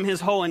welcome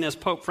His Holiness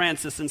Pope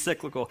Francis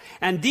encyclical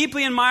and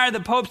deeply admire the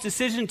Pope's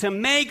decision to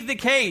make the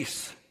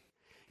case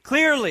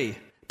clearly,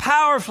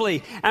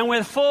 powerfully, and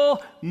with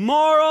full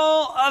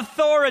moral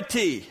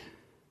authority.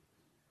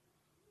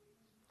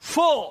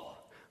 Full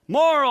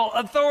moral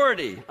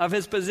authority of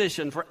his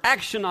position for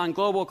action on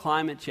global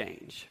climate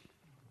change.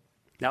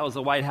 That was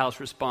the White House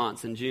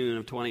response in June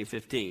of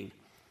 2015.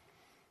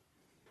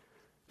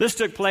 This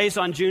took place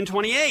on June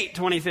 28,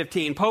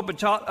 2015. Pope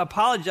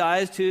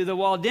apologized to the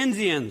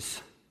Waldensians.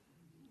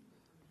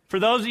 For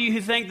those of you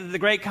who think that the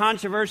Great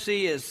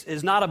Controversy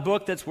is not a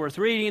book that's worth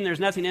reading, there's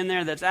nothing in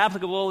there that's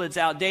applicable, it's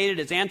outdated,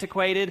 it's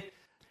antiquated,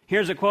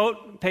 Here's a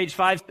quote, page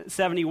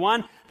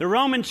 571. The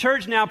Roman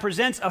Church now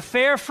presents a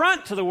fair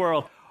front to the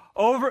world,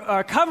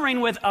 covering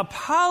with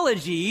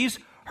apologies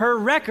her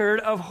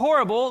record of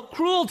horrible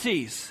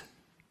cruelties.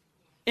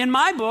 In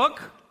my book,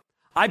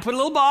 I put a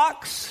little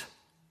box,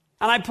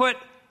 and I put,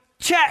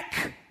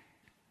 check.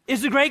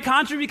 Is the Great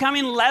Controversy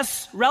becoming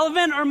less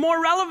relevant or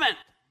more relevant?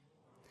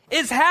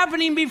 It's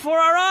happening before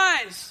our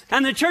eyes.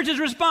 And the church's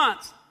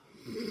response.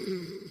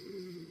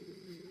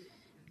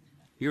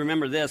 You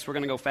remember this. We're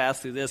going to go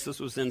fast through this. This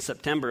was in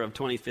September of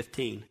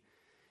 2015.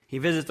 He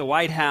visits the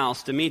White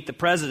House to meet the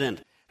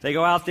president. They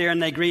go out there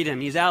and they greet him.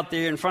 He's out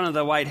there in front of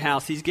the White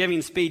House. He's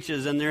giving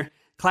speeches and they're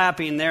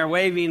clapping. They're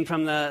waving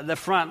from the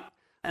front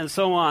and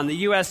so on. The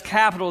U.S.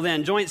 Capitol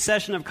then, joint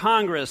session of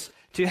Congress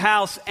to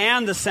House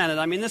and the Senate.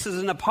 I mean, this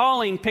is an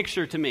appalling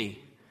picture to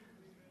me.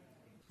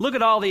 Look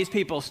at all these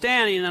people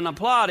standing and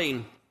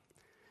applauding.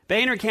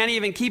 Boehner can't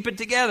even keep it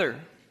together.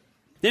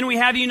 Then we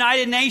have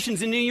United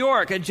Nations in New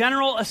York, a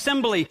General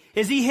Assembly.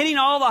 Is he hitting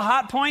all the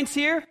hot points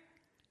here?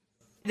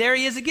 There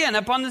he is again,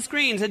 up on the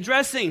screens,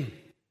 addressing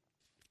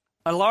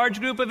a large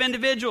group of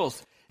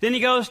individuals. Then he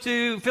goes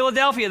to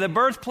Philadelphia, the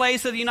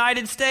birthplace of the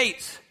United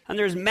States. And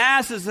there's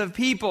masses of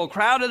people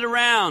crowded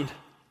around.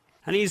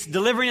 And he's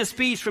delivering a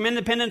speech from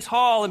Independence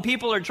Hall, and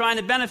people are trying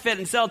to benefit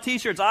and sell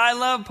T-shirts. I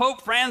love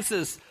Pope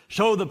Francis.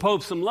 Show the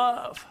Pope some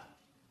love.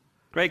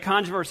 Great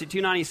Controversy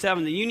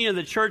 297. The union of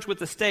the church with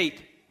the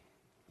state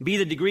be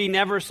the degree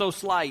never so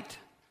slight.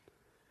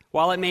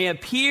 While it may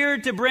appear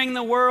to bring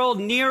the world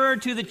nearer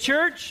to the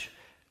church,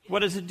 what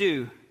does it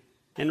do?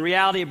 In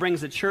reality, it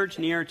brings the church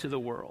nearer to the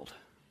world.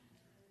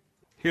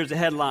 Here's the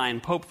headline.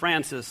 Pope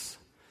Francis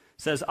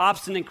says,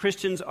 obstinate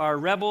Christians are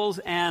rebels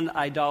and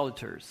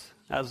idolaters.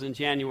 That was in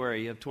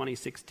January of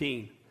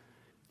 2016.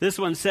 This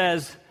one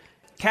says,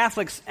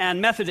 Catholics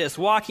and Methodists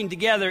walking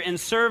together in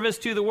service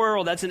to the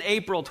world. That's in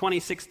April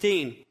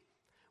 2016.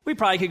 We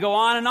probably could go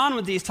on and on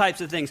with these types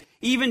of things.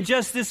 Even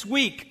just this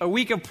week, a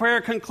week of prayer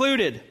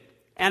concluded.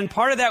 And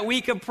part of that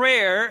week of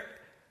prayer,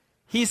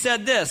 he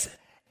said this,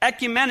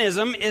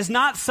 ecumenism is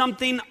not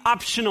something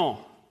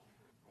optional.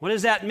 What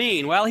does that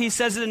mean? Well, he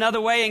says it another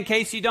way in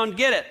case you don't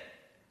get it.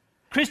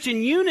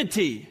 Christian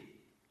unity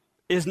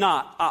is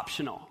not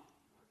optional.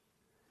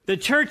 The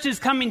church's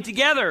coming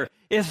together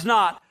is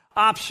not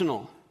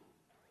optional.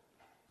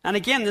 And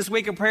again, this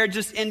week of prayer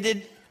just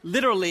ended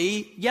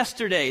literally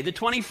yesterday, the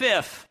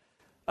 25th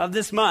of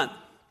this month.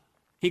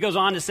 He goes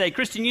on to say,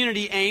 Christian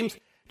unity aims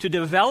to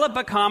develop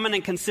a common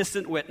and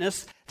consistent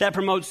witness that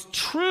promotes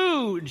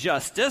true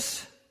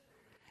justice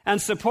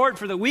and support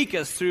for the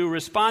weakest through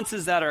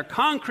responses that are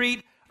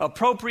concrete,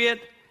 appropriate,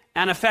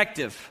 and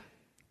effective.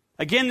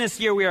 Again, this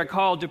year we are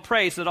called to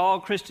pray so that all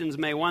Christians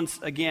may once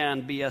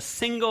again be a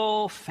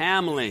single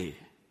family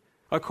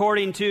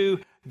according to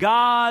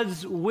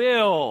God's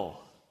will,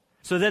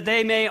 so that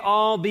they may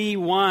all be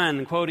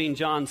one, quoting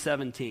John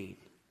 17.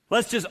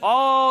 Let's just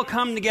all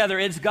come together.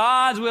 It's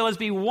God's will. Let's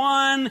be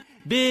one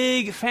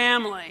big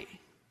family.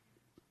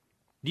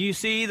 Do you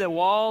see the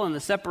wall and the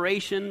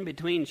separation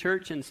between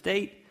church and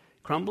state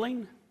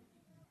crumbling?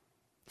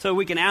 So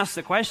we can ask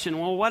the question,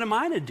 well, what am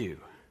I to do?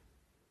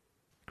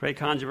 Great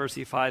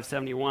Controversy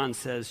 571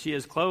 says, she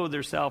has clothed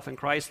herself in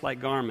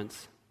Christ-like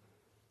garments,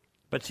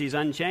 but she's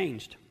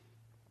unchanged.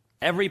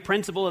 Every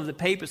principle of the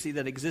papacy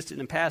that existed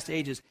in past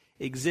ages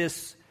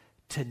exists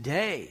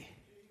today.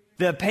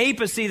 The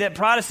papacy that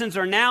Protestants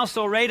are now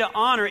so ready to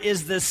honor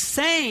is the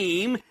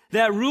same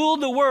that ruled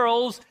the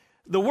world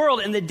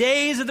in the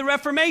days of the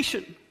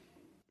Reformation.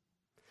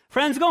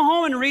 Friends, go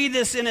home and read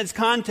this in its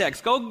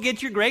context. Go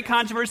get your Great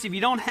Controversy. If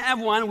you don't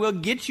have one, we'll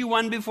get you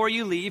one before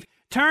you leave.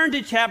 Turn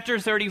to chapter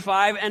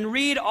 35 and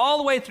read all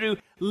the way through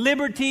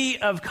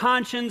liberty of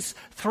conscience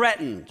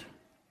threatened.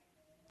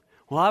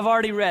 Well, I've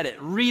already read it.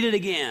 Read it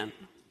again.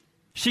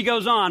 She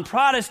goes on,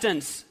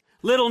 Protestants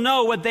little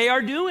know what they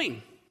are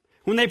doing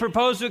when they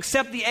propose to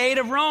accept the aid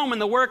of Rome in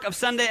the work of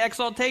Sunday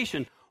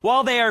exaltation.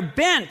 While they are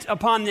bent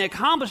upon the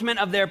accomplishment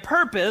of their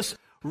purpose,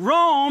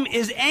 Rome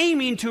is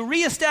aiming to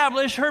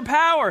reestablish her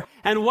power.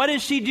 And what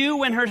does she do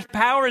when her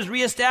power is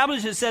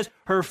reestablished? It says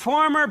her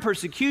former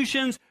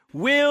persecutions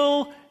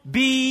will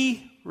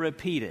be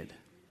repeated.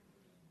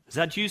 Is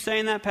that you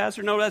saying that,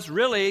 Pastor? No, that's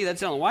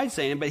Ellen White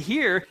saying it, but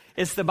here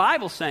it's the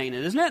Bible saying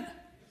it, isn't it?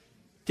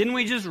 Didn't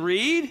we just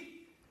read?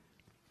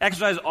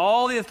 Exercise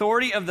all the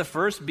authority of the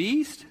first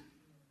beast?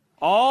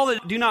 All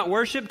that do not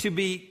worship to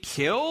be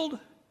killed?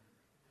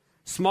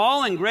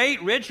 Small and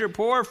great, rich or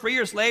poor, free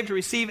or slave to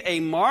receive a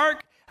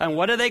mark. And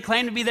what do they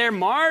claim to be their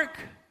mark?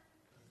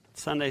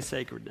 Sunday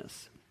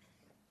sacredness.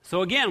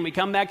 So again, we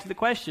come back to the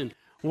question,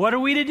 what are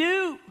we to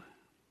do?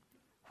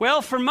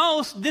 Well, for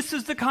most, this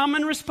is the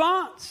common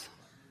response.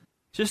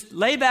 Just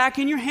lay back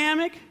in your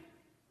hammock,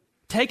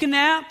 take a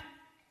nap.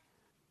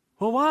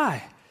 Well,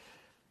 why?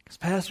 Because,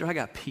 Pastor, I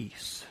got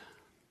peace.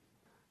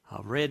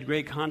 I've read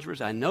Great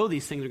Controversy. I know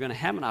these things are going to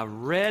happen. I've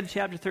read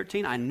chapter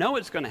 13. I know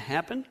it's going to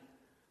happen.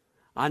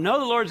 I know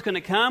the Lord's going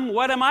to come.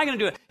 What am I going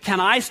to do? Can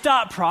I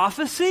stop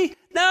prophecy?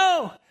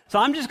 No. So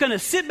I'm just going to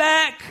sit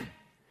back,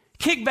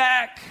 kick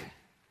back,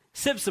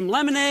 sip some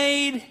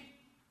lemonade.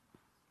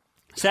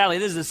 Sadly,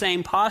 this is the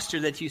same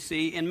posture that you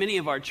see in many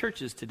of our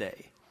churches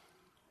today.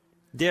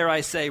 Dare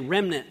I say,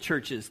 remnant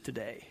churches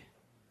today.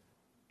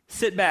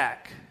 Sit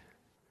back.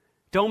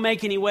 Don't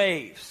make any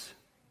waves.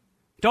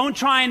 Don't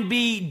try and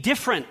be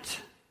different.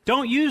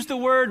 Don't use the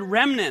word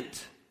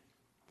remnant.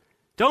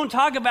 Don't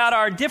talk about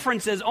our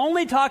differences.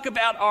 Only talk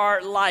about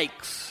our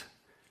likes.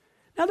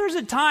 Now, there's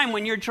a time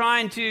when you're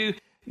trying to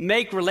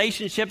make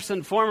relationships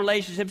and form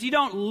relationships. You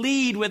don't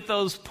lead with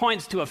those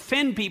points to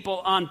offend people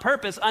on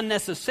purpose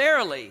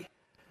unnecessarily.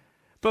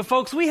 But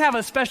folks, we have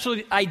a special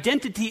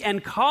identity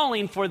and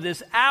calling for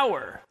this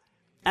hour,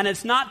 and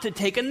it's not to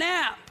take a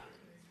nap.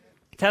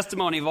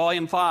 Testimony,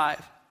 Volume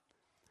 5,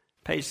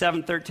 page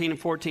 7, 13, and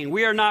 14.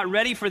 We are not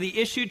ready for the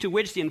issue to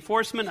which the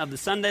enforcement of the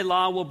Sunday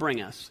law will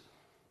bring us.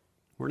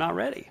 We're not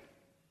ready.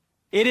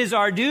 It is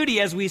our duty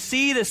as we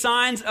see the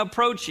signs of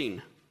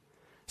approaching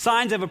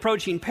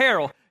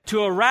peril,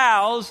 to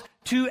arouse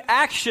to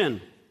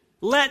action.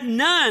 Let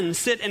none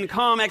sit in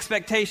calm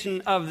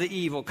expectation of the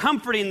evil,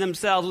 comforting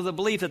themselves with the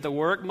belief that the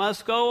work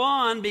must go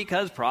on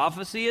because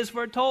prophecy has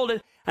foretold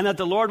it, and that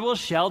the Lord will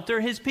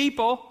shelter his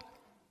people.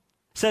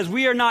 It says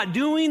we are not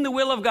doing the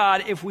will of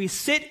God if we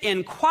sit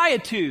in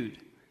quietude,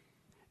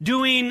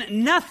 doing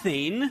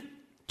nothing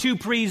to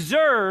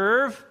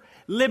preserve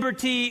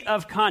liberty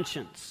of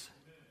conscience.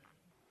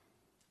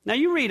 Now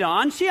you read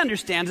on. She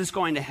understands it's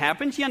going to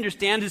happen. She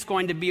understands it's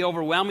going to be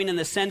overwhelming in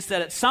the sense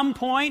that at some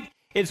point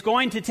it's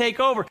going to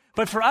take over.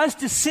 But for us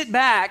to sit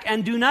back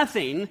and do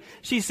nothing,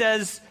 she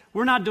says,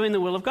 we're not doing the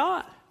will of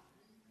God.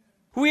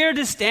 We are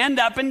to stand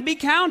up and be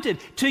counted,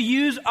 to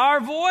use our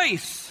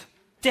voice,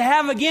 to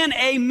have again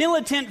a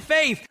militant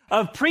faith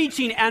of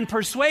preaching and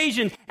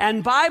persuasion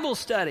and Bible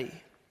study.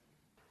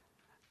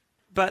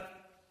 But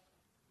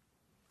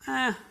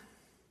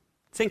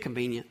it's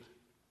inconvenient.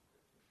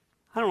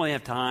 I don't really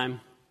have time.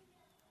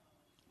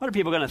 What are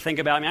people going to think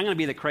about me? I'm going to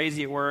be the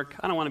crazy at work.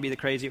 I don't want to be the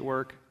crazy at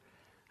work.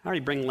 I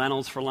already bring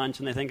lentils for lunch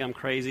and they think I'm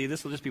crazy.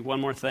 This will just be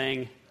one more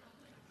thing.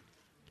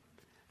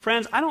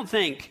 Friends, I don't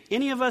think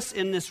any of us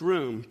in this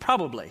room,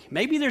 probably,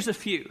 maybe there's a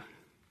few,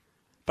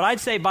 but I'd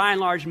say by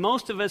and large,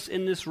 most of us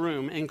in this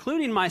room,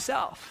 including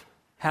myself,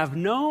 have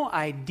no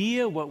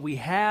idea what we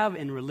have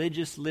in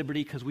religious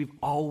liberty because we've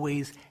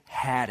always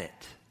had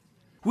it.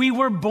 We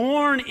were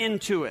born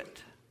into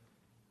it.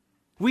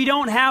 We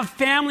don't have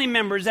family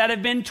members that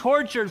have been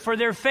tortured for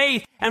their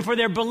faith and for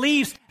their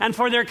beliefs and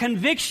for their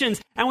convictions.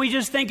 And we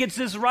just think it's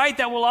this right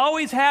that we'll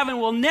always have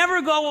and will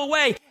never go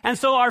away. And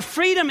so our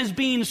freedom is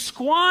being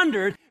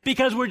squandered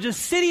because we're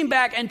just sitting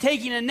back and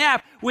taking a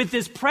nap with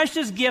this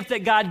precious gift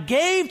that God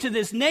gave to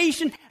this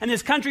nation and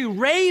this country,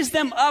 raised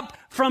them up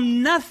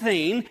from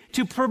nothing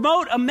to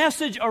promote a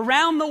message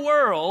around the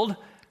world.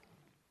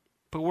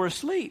 But we're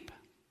asleep.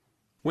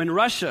 When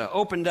Russia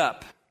opened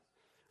up,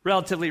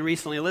 relatively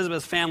recently,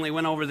 Elizabeth's family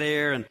went over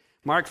there, and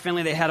Mark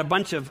Finley, they had a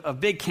bunch of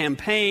big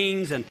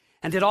campaigns and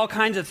did all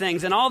kinds of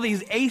things. And all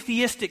these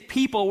atheistic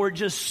people were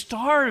just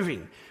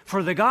starving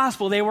for the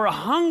gospel. They were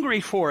hungry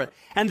for it.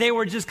 And they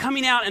were just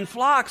coming out in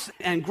flocks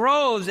and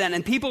groves,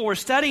 and people were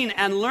studying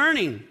and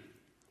learning.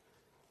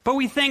 But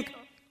we think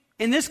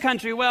in this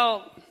country,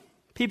 well,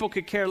 people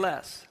could care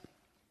less.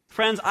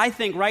 Friends, I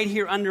think right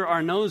here under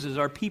our noses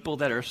are people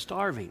that are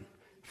starving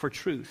for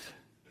truth.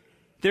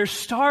 They're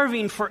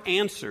starving for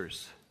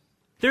answers.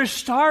 They're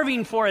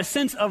starving for a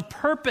sense of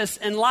purpose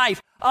in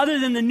life other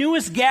than the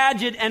newest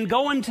gadget and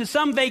going to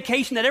some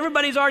vacation that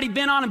everybody's already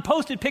been on and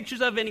posted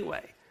pictures of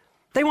anyway.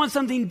 They want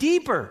something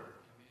deeper.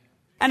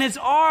 And it's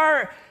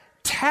our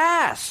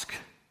task.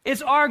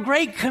 It's our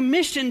great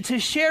commission to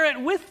share it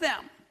with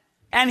them.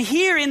 And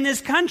here in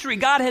this country,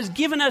 God has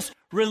given us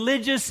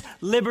religious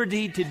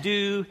liberty to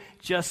do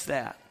just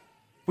that.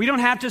 We don't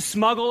have to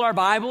smuggle our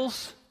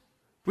Bibles.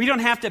 We don't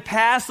have to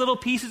pass little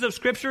pieces of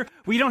Scripture.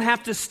 We don't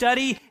have to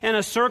study in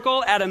a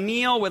circle at a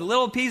meal with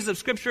little pieces of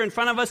Scripture in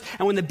front of us.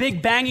 And when the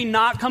big banging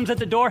knock comes at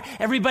the door,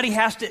 everybody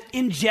has to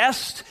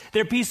ingest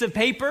their piece of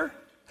paper.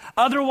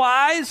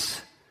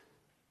 Otherwise,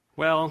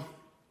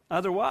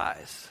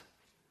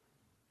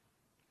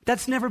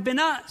 that's never been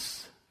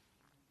us.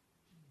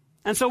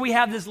 And so we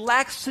have this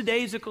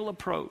lackadaisical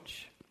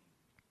approach.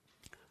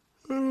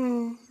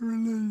 Oh,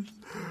 religious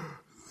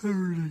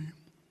liberty.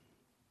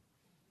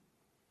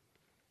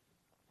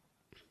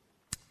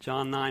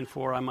 John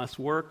 9:4, I must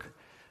work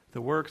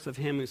the works of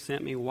him who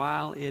sent me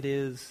while it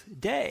is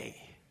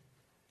day.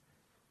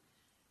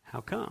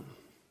 How come?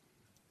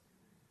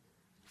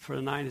 For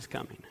the night is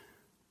coming.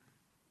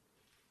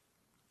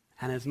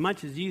 And as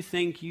much as you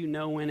think you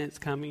know when it's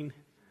coming,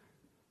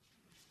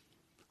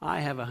 I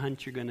have a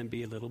hunch you're going to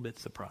be a little bit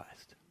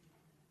surprised.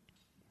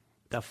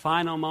 The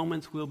final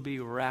moments will be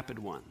rapid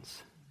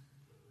ones.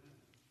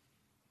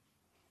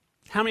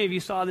 How many of you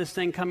saw this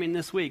thing coming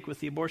this week with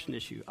the abortion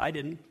issue? I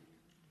didn't.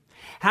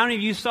 How many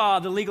of you saw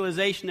the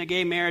legalization of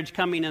gay marriage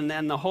coming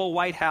and the whole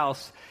White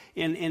House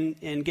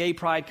in gay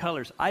pride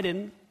colors? I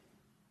didn't.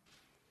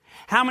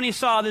 How many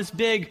saw this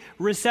big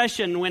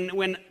recession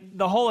when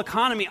the whole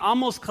economy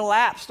almost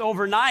collapsed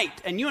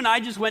overnight, and you and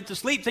I just went to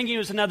sleep thinking it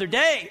was another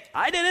day?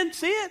 I didn't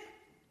see it.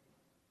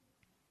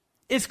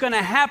 It's going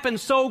to happen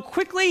so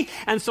quickly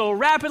and so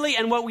rapidly,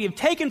 and what we have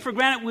taken for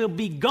granted will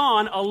be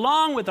gone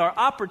along with our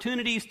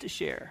opportunities to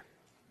share.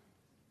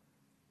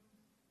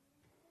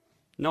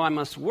 No, I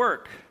must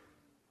work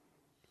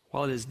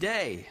while it is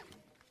day.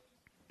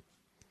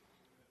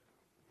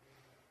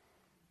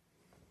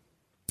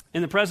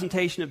 In the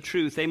presentation of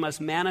truth, they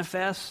must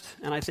manifest,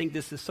 and I think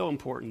this is so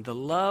important, the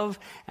love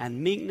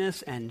and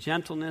meekness and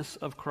gentleness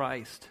of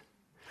Christ.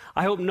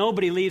 I hope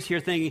nobody leaves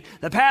here thinking,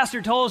 the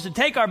pastor told us to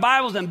take our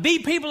Bibles and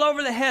beat people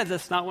over the head.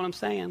 That's not what I'm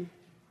saying.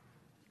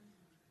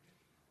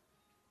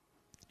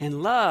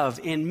 In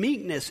love, in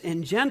meekness,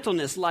 in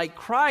gentleness, like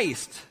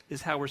Christ,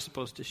 is how we're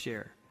supposed to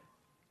share.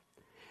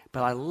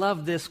 But I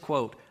love this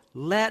quote,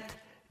 let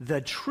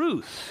the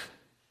truth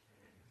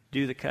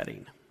do the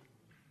cutting.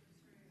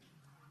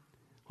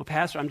 Well,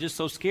 Pastor, I'm just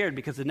so scared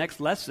because the next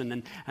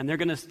lesson, and they're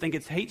going to think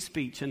it's hate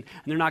speech, and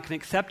they're not going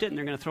to accept it, and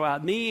they're going to throw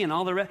out me and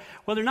all the rest.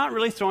 Well, they're not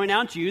really throwing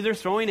out you. They're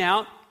throwing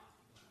out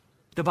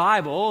the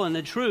Bible and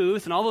the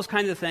truth and all those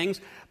kinds of things.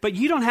 But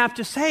you don't have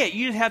to say it.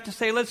 You just have to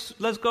say, let's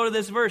go to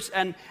this verse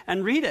and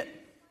read it.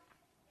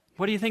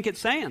 What do you think it's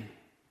saying?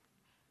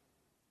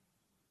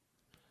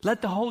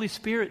 Let the Holy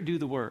Spirit do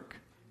the work.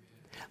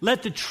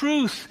 Let the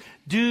truth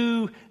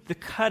do the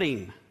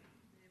cutting.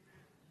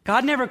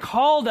 God never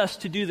called us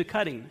to do the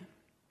cutting.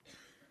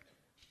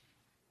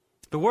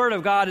 The Word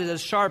of God is as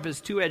sharp as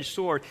a two-edged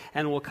sword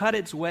and will cut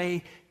its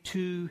way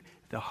to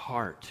the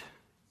heart.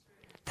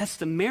 That's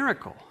the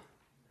miracle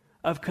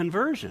of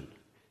conversion.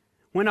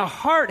 When a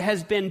heart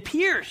has been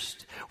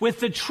pierced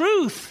with the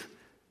truth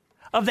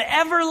of the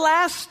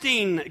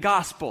everlasting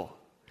gospel.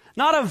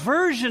 Not a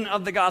version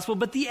of the gospel,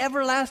 but the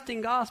everlasting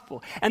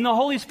gospel. And the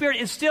Holy Spirit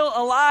is still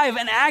alive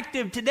and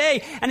active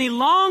today, and He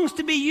longs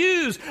to be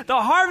used.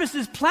 The harvest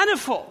is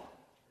plentiful,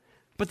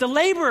 but the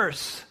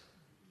laborers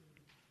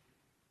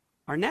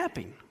are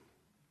napping.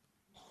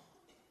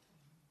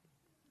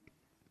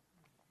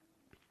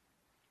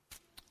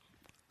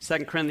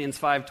 Second Corinthians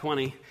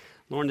 5:20.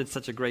 Lauren did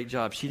such a great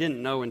job. She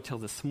didn't know until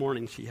this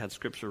morning she had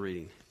scripture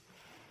reading.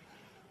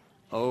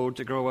 Oh,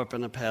 to grow up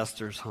in a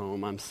pastor's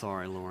home. I'm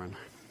sorry, Lauren.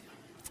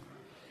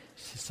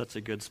 She's such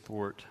a good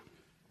sport.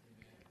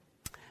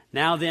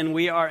 Now then,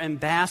 we are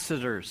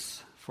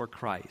ambassadors for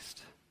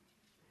Christ,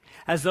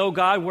 as though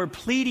God were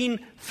pleading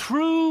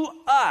through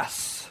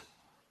us.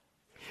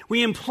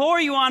 We implore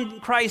you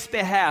on Christ's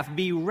behalf,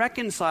 be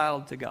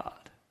reconciled to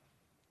God.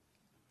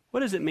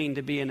 What does it mean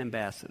to be an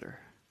ambassador?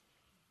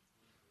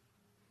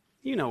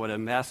 You know what an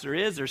ambassador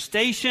is. They're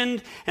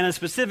stationed in a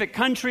specific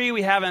country.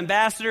 We have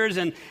ambassadors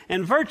in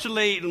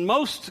virtually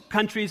most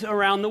countries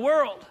around the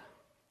world.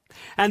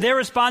 And their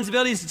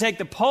responsibility is to take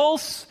the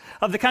pulse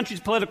of the country's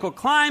political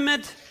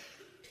climate.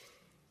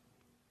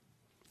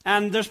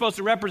 And they're supposed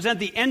to represent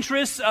the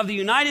interests of the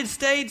United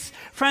States.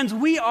 Friends,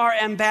 we are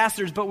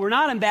ambassadors, but we're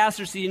not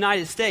ambassadors to the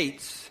United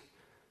States.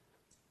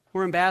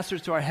 We're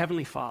ambassadors to our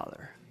Heavenly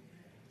Father.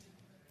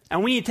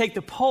 And we need to take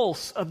the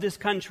pulse of this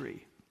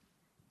country.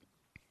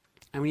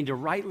 And we need to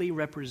rightly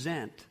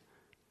represent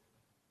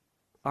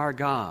our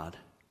God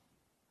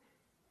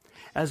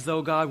as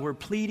though God were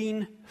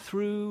pleading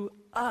through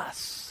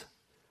us.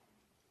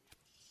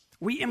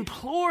 We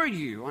implore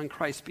you on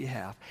Christ's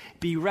behalf,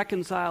 be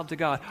reconciled to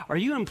God. Are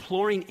you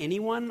imploring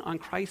anyone on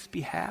Christ's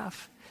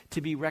behalf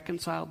to be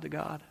reconciled to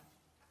God?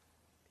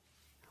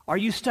 Are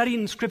you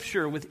studying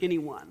Scripture with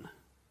anyone?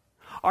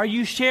 Are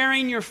you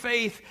sharing your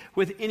faith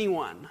with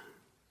anyone?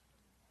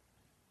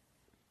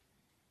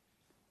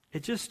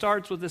 It just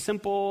starts with a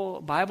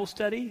simple Bible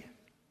study,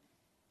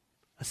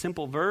 a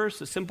simple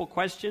verse, a simple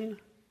question.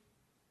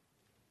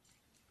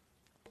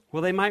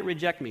 Well, they might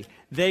reject me.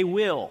 They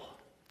will.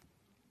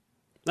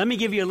 Let me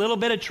give you a little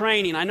bit of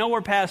training. I know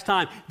we're past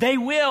time. They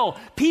will.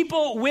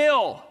 People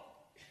will.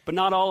 But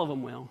not all of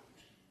them will.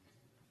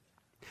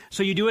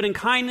 So you do it in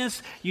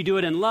kindness. You do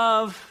it in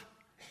love.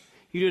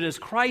 You do it as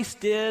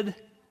Christ did.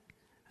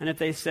 And if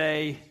they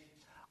say,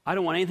 I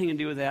don't want anything to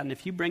do with that, and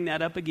if you bring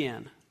that up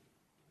again,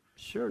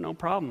 sure, no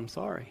problem,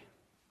 sorry.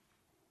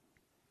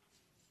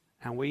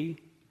 And we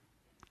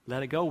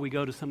let it go. We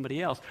go to somebody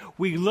else.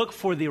 We look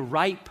for the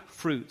ripe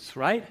fruits,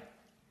 right?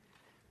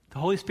 The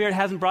Holy Spirit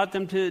hasn't brought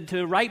them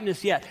to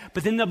ripeness yet.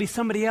 But then there'll be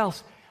somebody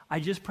else. I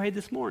just prayed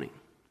this morning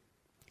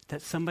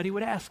that somebody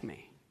would ask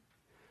me.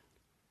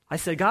 I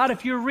said, God,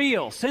 if you're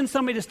real, send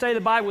somebody to study the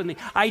Bible with me.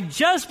 I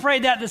just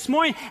prayed that this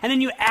morning, and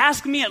then you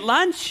ask me at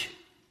lunch?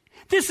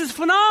 This is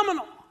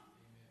phenomenal.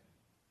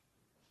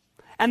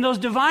 And those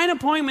divine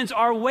appointments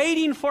are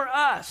waiting for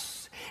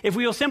us. If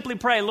we will simply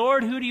pray,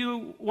 Lord, who do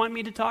you want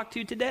me to talk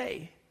to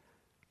today?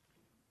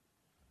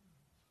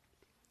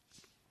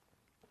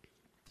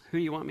 Who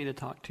do you want me to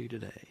talk to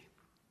today?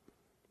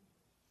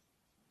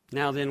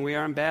 Now then, we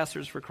are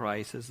ambassadors for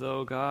Christ, as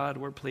though God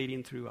were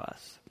pleading through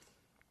us.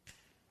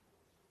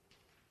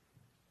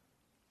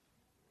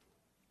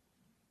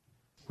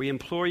 We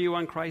implore you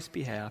on Christ's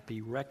behalf, be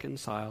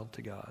reconciled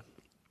to God.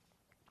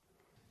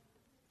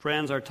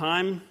 Friends, our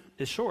time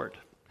is short.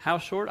 How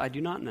short, I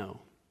do not know,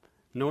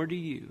 nor do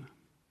you.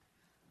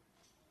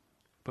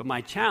 But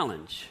my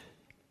challenge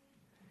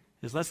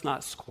is let's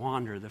not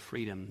squander the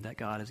freedom that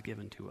God has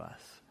given to us.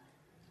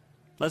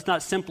 Let's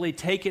not simply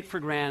take it for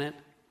granted,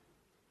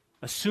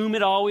 assume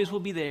it always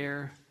will be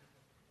there,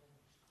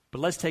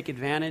 but let's take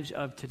advantage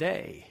of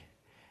today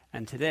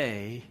and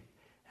today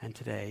and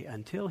today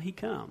until he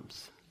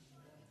comes.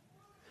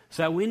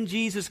 So that when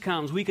Jesus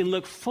comes, we can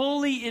look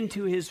fully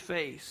into his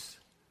face,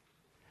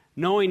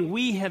 knowing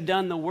we have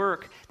done the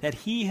work that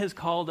he has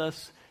called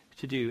us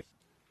to do.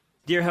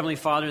 Dear Heavenly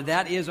Father,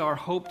 that is our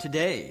hope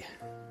today.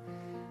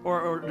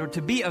 Or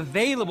to be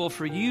available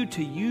for you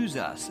to use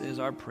us is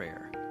our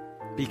prayer,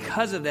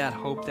 because of that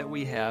hope that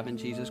we have in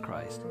Jesus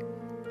Christ.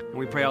 And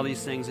we pray all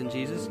these things in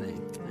Jesus'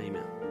 name.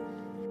 Amen.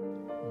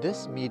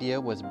 This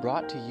media was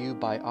brought to you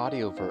by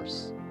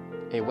Audioverse,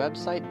 a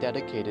website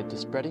dedicated to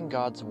spreading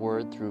God's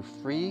Word through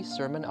free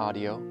sermon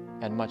audio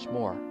and much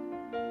more.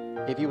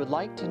 If you would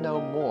like to know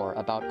more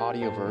about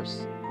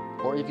Audioverse,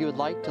 or if you would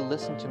like to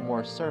listen to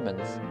more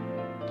sermons,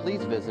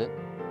 please visit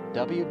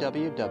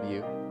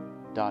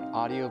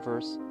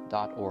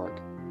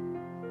www.audioverse.org.